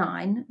worth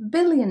 $9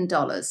 billion.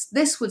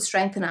 This would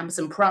strengthen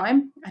Amazon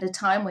Prime at a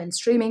time when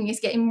streaming is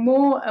getting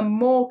more and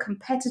more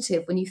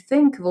competitive. When you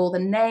think of all the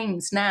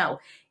names now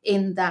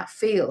in that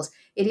field,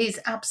 it is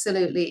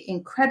absolutely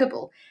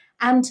incredible.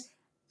 And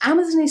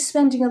Amazon is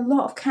spending a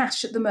lot of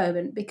cash at the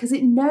moment because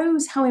it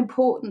knows how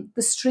important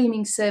the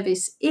streaming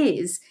service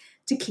is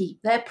to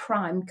keep their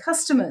Prime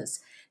customers.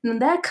 And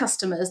their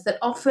customers that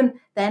often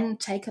then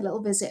take a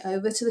little visit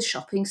over to the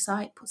shopping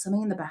site, put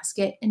something in the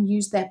basket, and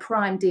use their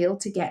Prime deal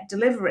to get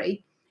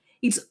delivery.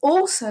 It's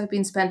also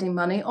been spending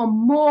money on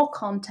more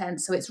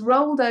content. So it's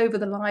rolled over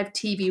the live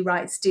TV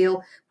rights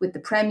deal with the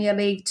Premier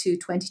League to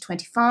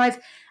 2025,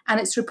 and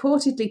it's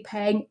reportedly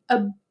paying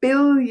 $1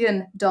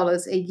 billion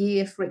a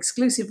year for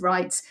exclusive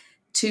rights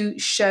to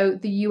show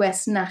the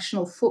US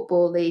National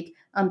Football League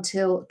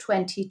until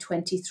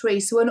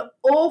 2023. So an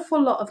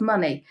awful lot of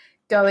money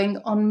going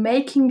on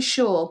making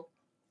sure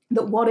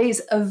that what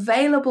is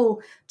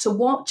available to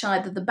watch,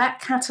 either the back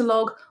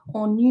catalogue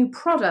or new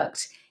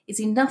product, is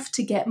enough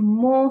to get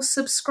more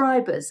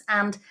subscribers.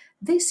 And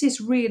this is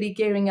really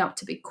gearing up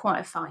to be quite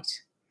a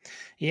fight.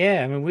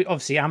 Yeah, I mean,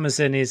 obviously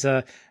Amazon is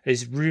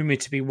rumoured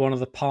to be one of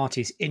the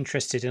parties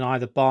interested in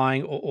either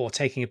buying or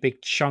taking a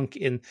big chunk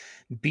in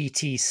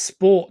BT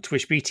Sport,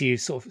 which BT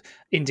sort of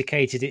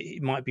indicated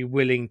it might be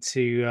willing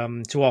to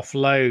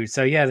offload.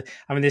 So yeah,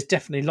 I mean, there's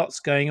definitely lots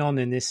going on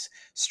in this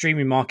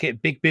streaming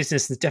market. Big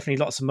business, there's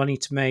definitely lots of money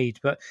to be made.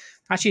 But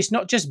actually, it's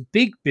not just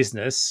big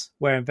business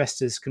where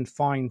investors can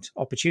find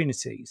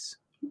opportunities.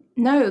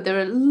 No, there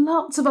are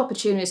lots of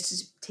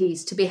opportunities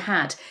to be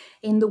had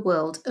in the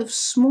world of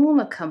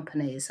smaller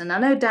companies. And I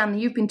know, Dan,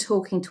 you've been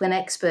talking to an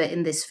expert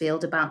in this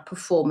field about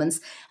performance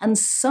and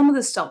some of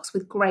the stocks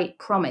with great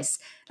promise.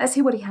 Let's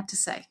hear what he had to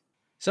say.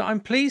 So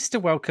I'm pleased to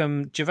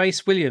welcome Gervais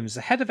Williams,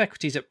 the head of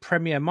equities at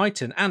Premier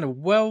Miton and a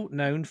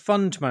well-known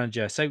fund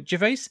manager. So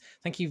Gervais,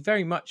 thank you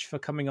very much for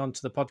coming on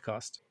to the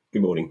podcast.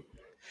 Good morning.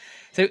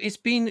 So it's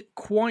been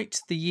quite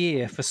the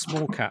year for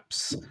small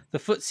caps. The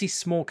FTSE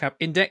small cap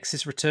index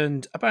has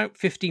returned about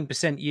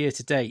 15% year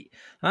to date.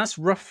 And that's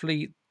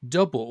roughly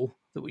double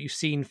that what you've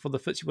seen for the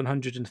FTSE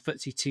 100 and the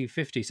FTSE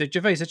 250. So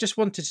Gervais, I just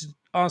wanted to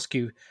ask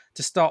you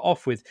to start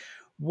off with,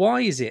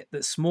 why is it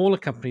that smaller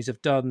companies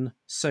have done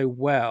so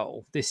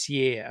well this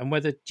year? And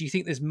whether do you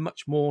think there's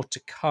much more to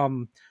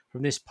come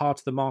from this part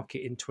of the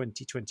market in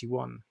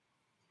 2021?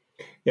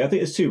 Yeah, I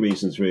think there's two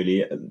reasons,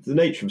 really. The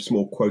nature of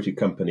small quoted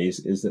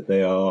companies is that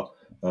they are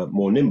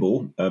more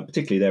nimble.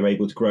 Particularly, they're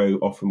able to grow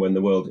often when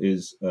the world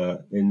is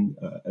in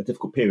a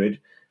difficult period,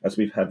 as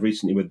we've had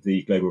recently with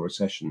the global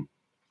recession.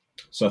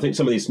 So I think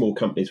some of these small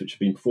companies which have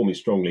been performing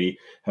strongly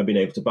have been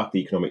able to buck the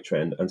economic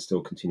trend and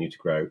still continue to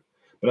grow.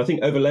 But I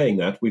think overlaying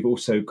that, we've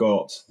also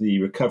got the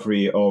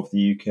recovery of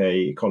the UK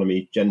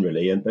economy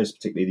generally, and most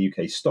particularly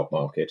the UK stock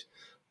market.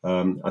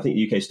 I think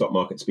the UK stock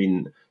market's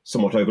been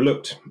somewhat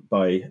overlooked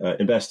by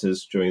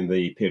investors during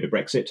the period of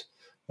Brexit.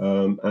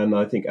 And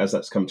I think as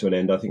that's come to an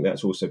end, I think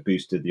that's also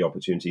boosted the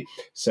opportunity.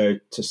 So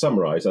to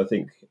summarise, I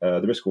think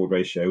the risk-reward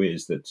ratio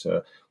is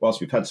that whilst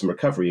we've had some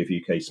recovery of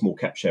UK small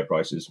cap share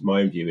prices,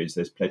 my own view is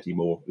there's plenty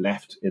more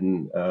left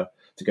to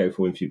go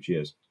for in future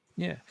years.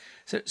 Yeah.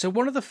 So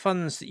one of the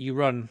funds that you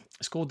run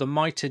is called the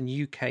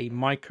Miton UK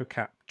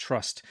Microcap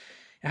Trust.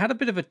 It had a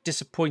bit of a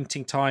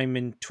disappointing time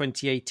in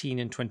 2018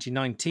 and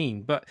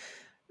 2019, but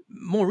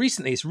more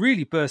recently it's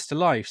really burst to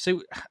life.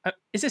 So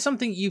is there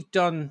something you've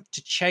done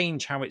to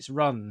change how it's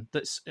run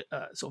that's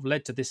sort of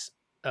led to this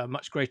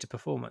much greater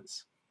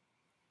performance?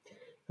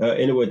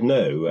 In a word,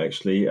 no,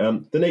 actually.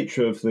 The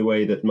nature of the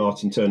way that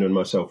Martin Turner and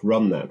myself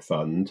run that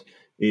fund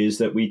is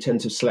that we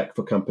tend to select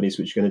for companies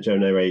which are going to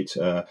generate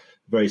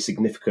very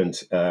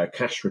significant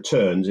cash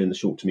returns in the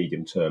short to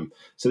medium term.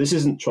 So this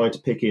isn't trying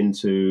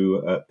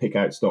to pick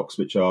out stocks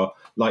which are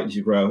likely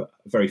to grow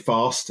very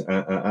fast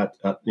at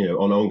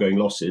on ongoing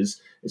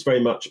losses. It's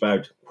very much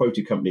about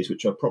quoted companies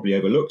which are probably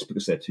overlooked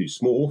because they're too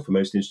small for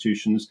most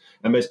institutions,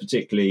 and most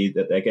particularly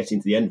that they're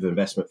getting to the end of the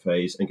investment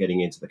phase and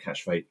getting into the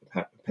cash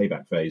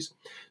payback phase.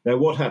 Now,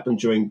 what happened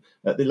during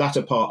the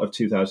latter part of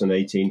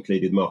 2018,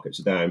 clearly the markets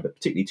are down, but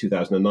particularly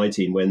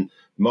 2019 when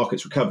the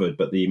markets recovered,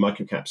 but the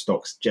microcap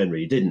stocks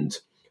generally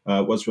didn't,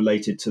 was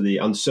related to the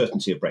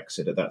uncertainty of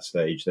Brexit at that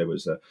stage. There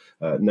was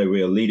no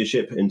real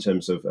leadership in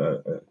terms of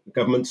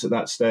governments at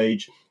that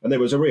stage, and there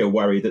was a real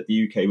worry that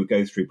the UK would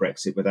go through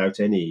Brexit without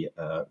any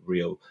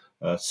real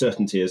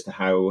certainty as to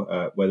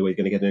how whether we're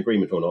going to get an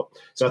agreement or not.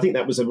 So I think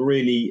that was a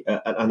really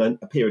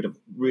a period of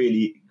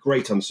really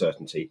great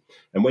uncertainty.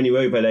 And when you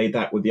overlay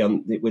that with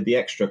the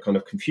extra kind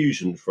of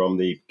confusion from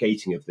the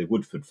gating of the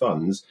Woodford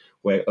funds,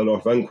 where a lot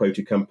of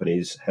unquoted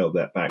companies held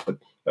that back,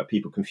 but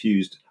people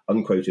confused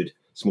unquoted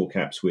small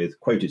caps with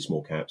quoted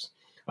small caps,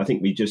 I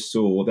think we just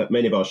saw that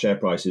many of our share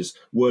prices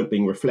weren't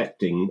being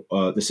reflecting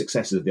the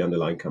successes of the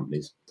underlying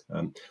companies.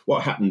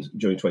 What happened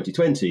during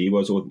 2020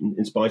 was,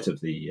 in spite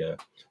of the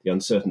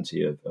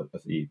uncertainty of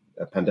the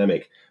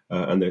pandemic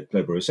and the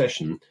global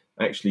recession,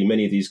 actually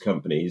many of these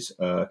companies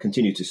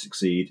continued to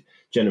succeed,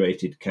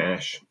 generated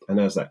cash, and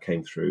as that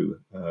came through,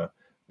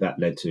 that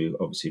led to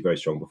obviously very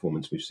strong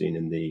performance we've seen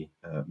in the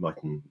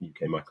Miton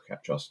UK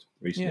Microcap Trust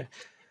recently.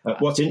 Yeah.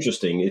 What's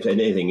interesting, if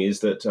anything, is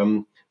that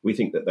we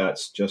think that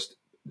that's just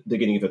the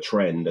beginning of a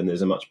trend, and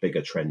there's a much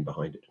bigger trend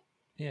behind it.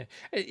 Yeah,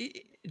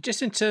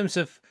 just in terms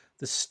of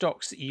the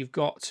stocks that you've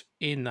got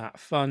in that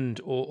fund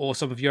or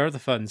some of your other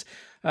funds,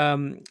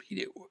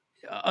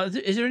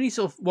 is there any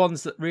sort of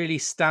ones that really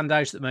stand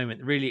out at the moment,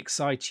 that really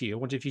excite you? I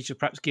wonder if you should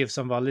perhaps give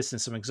some of our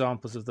listeners some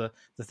examples of the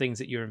things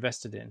that you're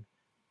invested in.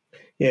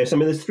 Yes, I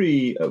mean, there's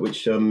three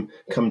which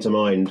come to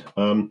mind.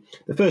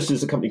 The first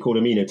is a company called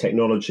Amino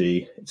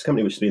Technology. It's a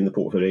company which has been in the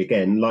portfolio,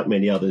 again, like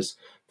many others,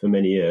 for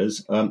many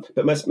years.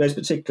 But most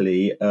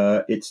particularly,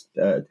 it's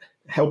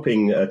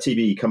helping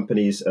TV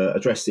companies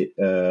address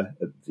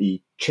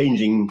the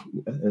changing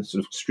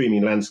sort of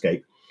streaming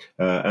landscape.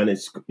 And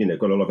it's got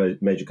a lot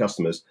of major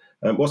customers.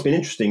 What's been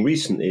interesting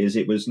recently is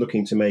it was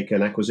looking to make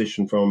an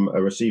acquisition from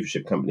a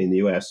receivership company in the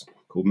US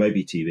called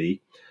Moby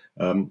TV.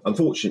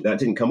 Unfortunately, that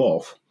didn't come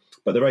off.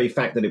 But the very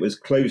fact that it was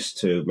close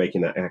to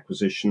making that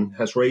acquisition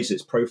has raised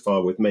its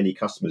profile with many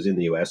customers in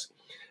the US.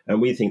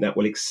 And we think that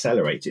will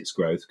accelerate its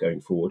growth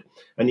going forward.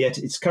 And yet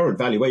its current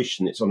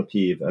valuation, it's on a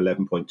P of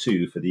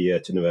 11.2 for the year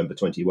to November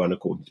 21,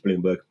 according to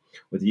Bloomberg,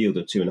 with a yield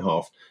of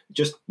 2.5.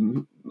 Just,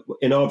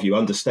 in our view,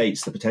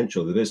 understates the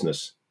potential of the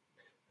business.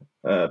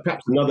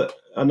 Perhaps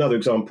another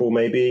example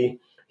may be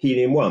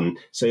Helium One.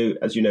 So,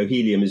 as you know,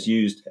 helium is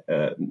used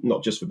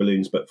not just for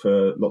balloons, but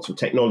for lots of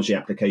technology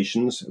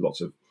applications. Lots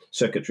of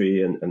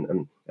circuitry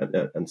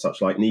and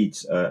such like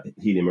needs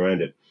helium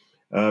around it.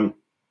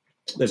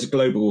 There's a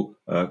global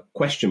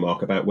question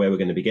mark about where we're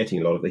going to be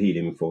getting a lot of the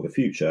helium for the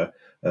future.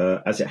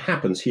 As it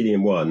happens,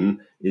 Helium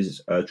One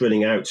is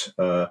drilling out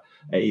a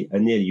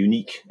nearly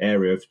unique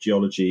area of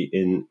geology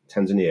in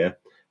Tanzania.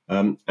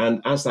 And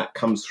as that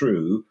comes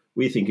through,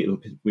 we think it'll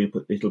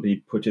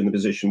be put in the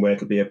position where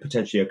it'll be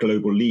potentially a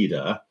global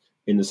leader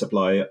in the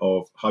supply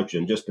of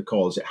hydrogen, just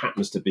because it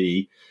happens to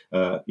be,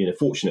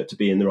 fortunate to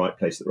be in the right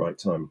place at the right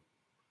time.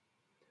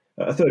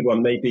 A third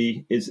one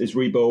maybe is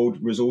Rebold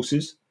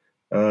Resources.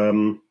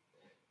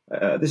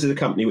 This is a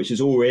company which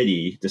has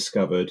already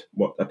discovered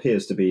what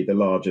appears to be the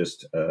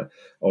largest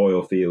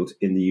oil field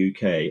in the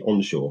UK,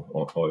 onshore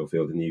oil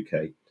field in the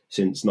UK,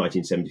 since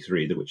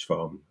 1973, the Wytch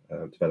Farm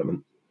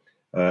development.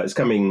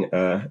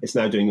 It's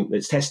now doing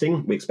its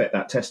testing. We expect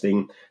that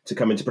testing to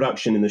come into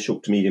production in the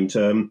short to medium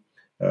term.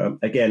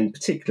 Again,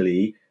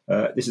 particularly,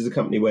 this is a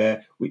company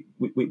where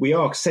we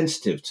are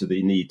sensitive to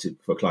the need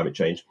for climate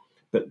change.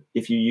 But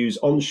if you use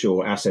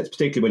onshore assets,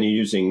 particularly when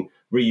you're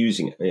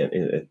reusing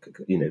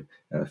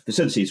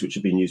facilities which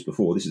have been used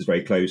before, this is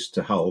very close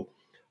to Hull,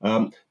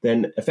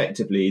 then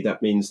effectively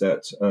that means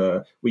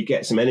that we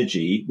get some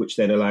energy, which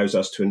then allows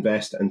us to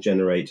invest and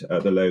generate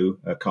the low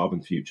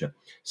carbon future.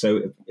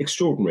 So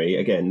extraordinary,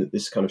 again, that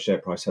this kind of share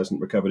price hasn't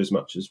recovered as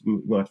much as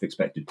we might have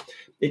expected.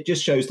 It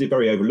just shows the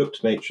very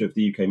overlooked nature of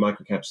the UK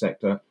microcap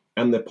sector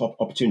and the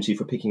opportunity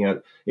for picking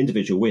out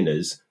individual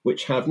winners,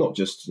 which have not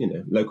just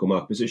local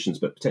market positions,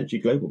 but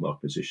potentially global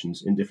market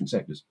positions in different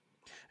sectors.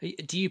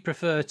 Do you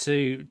prefer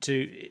to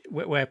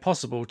where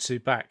possible, to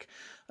back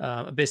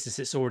a business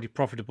that's already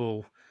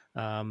profitable,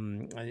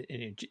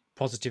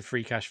 positive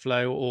free cash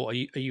flow, or are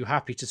you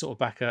happy to sort of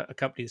back a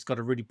company that's got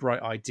a really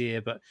bright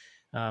idea but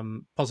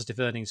positive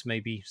earnings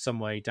maybe some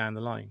way down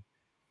the line?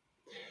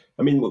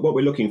 I mean, what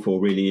we're looking for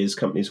really is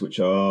companies which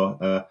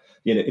are,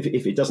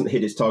 if it doesn't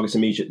hit its targets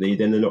immediately,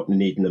 then they're not going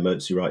to need an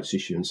emergency rights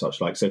issue and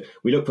such like. So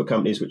we look for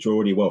companies which are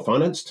already well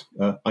financed,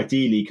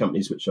 ideally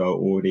companies which are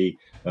already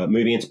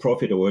moving into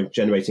profit or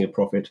generating a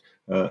profit,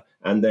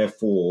 and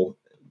therefore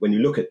when you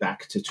look at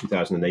back to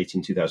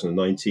 2018,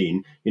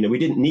 2019, we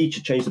didn't need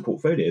to change the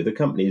portfolio. The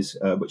companies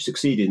which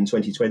succeeded in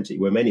 2020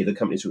 were many of the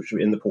companies which were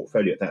in the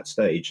portfolio at that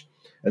stage.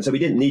 And so we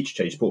didn't need to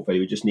change the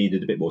portfolio. We just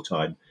needed a bit more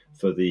time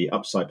for the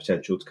upside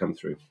potential to come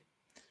through.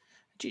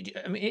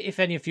 I mean, if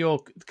any of your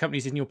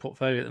companies in your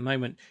portfolio at the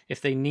moment, if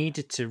they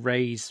needed to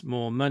raise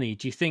more money,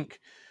 do you think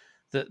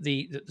that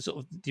the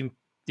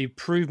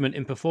improvement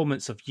in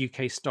performance of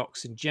UK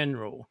stocks in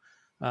general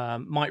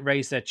might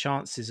raise their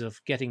chances of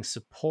getting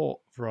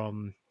support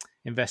from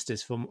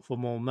investors for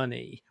more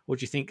money? Or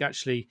do you think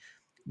actually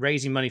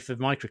raising money for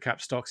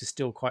microcap stocks is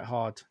still quite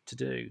hard to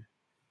do?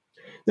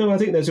 No, I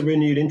think there's a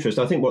renewed interest.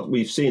 I think what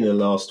we've seen in the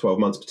last 12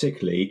 months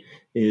particularly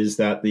is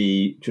that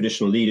the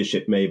traditional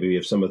leadership maybe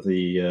of some of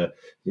the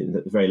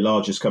very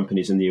largest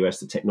companies in the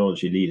US, the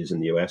technology leaders in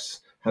the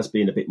US, has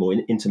been a bit more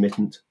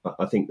intermittent.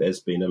 I think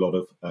there's been a lot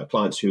of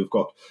clients who have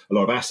got a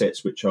lot of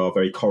assets which are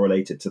very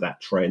correlated to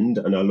that trend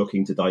and are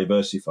looking to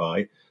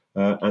diversify.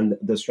 And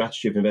the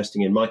strategy of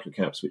investing in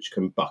microcaps, which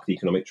can buck the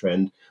economic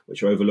trend,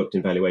 which are overlooked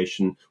in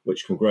valuation,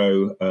 which can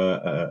grow,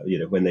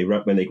 when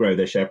they grow,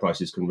 their share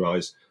prices can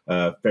rise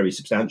very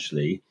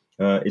substantially,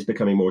 is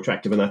becoming more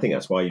attractive. And I think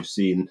that's why you've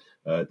seen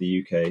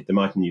the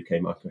Miton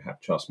UK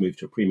Microcap Trust move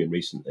to a premium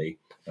recently.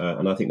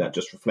 And I think that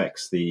just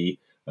reflects the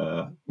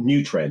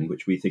new trend,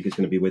 which we think is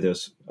going to be with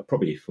us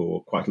probably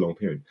for quite a long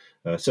period,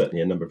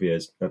 certainly a number of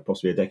years,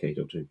 possibly a decade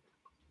or two.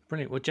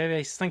 Brilliant. Well,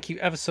 Javier, thank you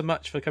ever so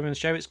much for coming on the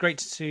show. It's great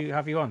to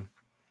have you on.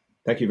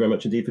 Thank you very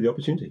much indeed for the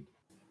opportunity.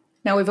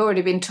 Now, we've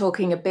already been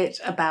talking a bit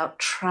about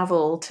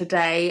travel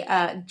today.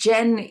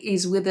 Jen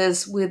is with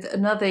us with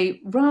another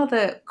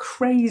rather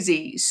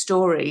crazy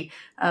story,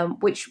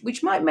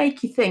 which might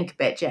make you think a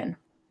bit, Jen.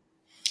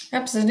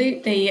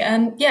 Absolutely.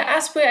 And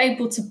as we're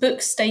able to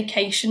book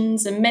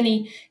staycations and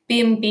many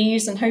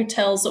B&Bs and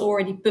hotels are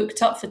already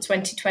booked up for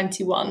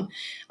 2021,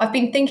 I've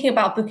been thinking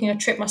about booking a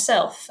trip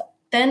myself.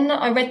 Then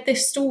I read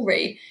this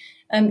story.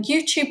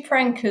 YouTube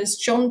prankers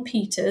John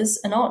Peters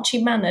and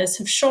Archie Manners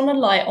have shone a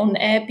light on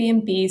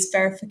Airbnb's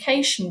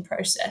verification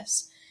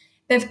process.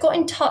 They've got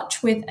in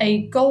touch with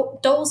a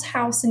doll's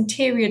house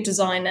interior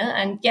designer,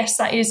 and yes,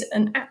 that is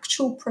an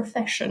actual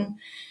profession,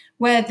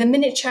 where the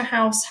miniature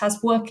house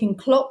has working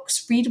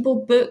clocks,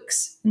 readable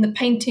books, and the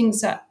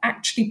paintings are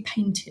actually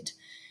painted.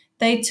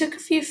 They took a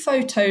few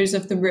photos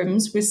of the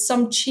rooms with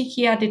some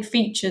cheeky added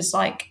features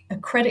like a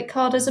credit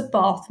card as a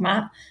bath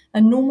mat, a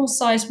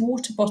normal-sized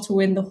water bottle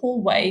in the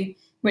hallway,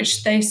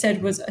 which they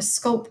said was a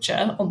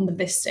sculpture on the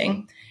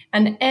listing,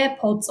 and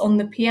AirPods on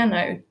the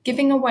piano,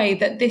 giving away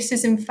that this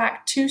is in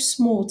fact too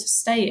small to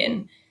stay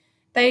in.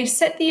 They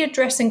set the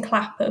address in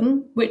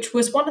Clapham, which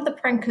was one of the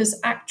prankers'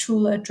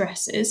 actual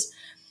addresses,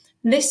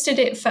 listed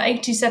it for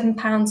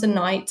 £87 a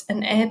night,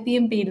 and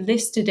Airbnb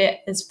listed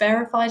it as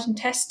verified and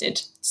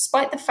tested,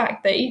 despite the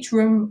fact that each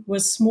room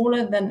was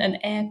smaller than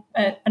an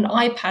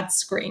iPad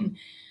screen.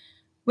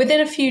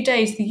 Within a few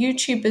days, the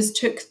YouTubers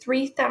took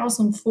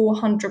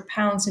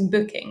 £3,400 in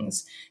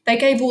bookings. They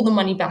gave all the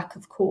money back,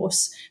 of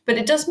course, but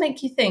it does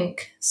make you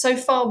think. So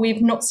far,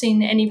 we've not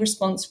seen any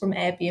response from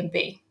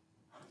Airbnb.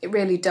 It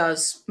really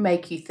does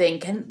make you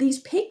think. And these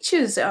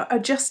pictures are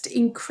just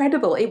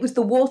incredible. It was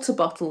the water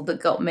bottle that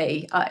got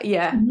me.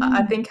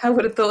 I think I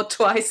would have thought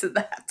twice of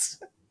that.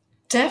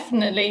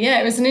 Definitely,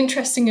 it was an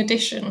interesting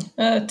addition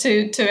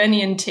to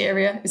any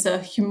interior. It's a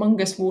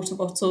humongous water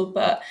bottle,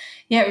 but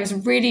it was a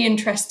really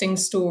interesting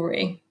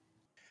story.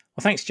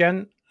 Well, thanks,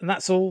 Jen. And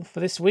that's all for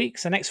this week.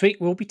 So next week,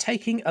 we'll be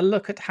taking a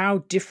look at how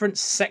different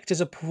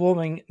sectors are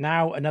performing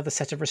now another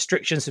set of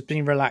restrictions have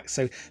been relaxed.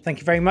 So thank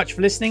you very much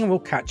for listening, and we'll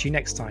catch you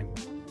next time.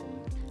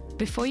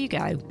 Before you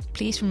go,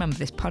 please remember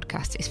this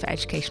podcast is for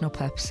educational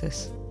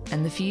purposes,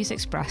 and the views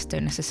expressed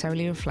don't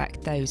necessarily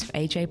reflect those of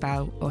AJ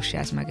Bell or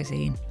Shares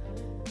Magazine.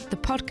 The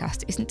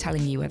podcast isn't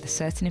telling you whether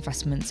certain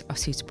investments are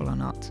suitable or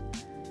not.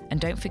 And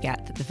don't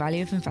forget that the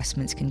value of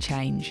investments can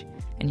change,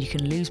 and you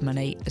can lose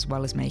money as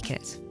well as make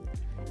it.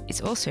 It's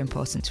also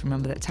important to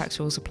remember that tax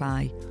rules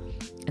apply,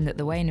 and that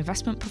the way an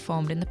investment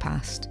performed in the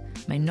past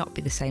may not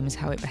be the same as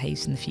how it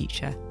behaves in the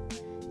future.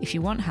 If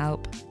you want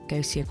help,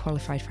 go see a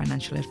qualified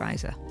financial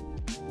advisor.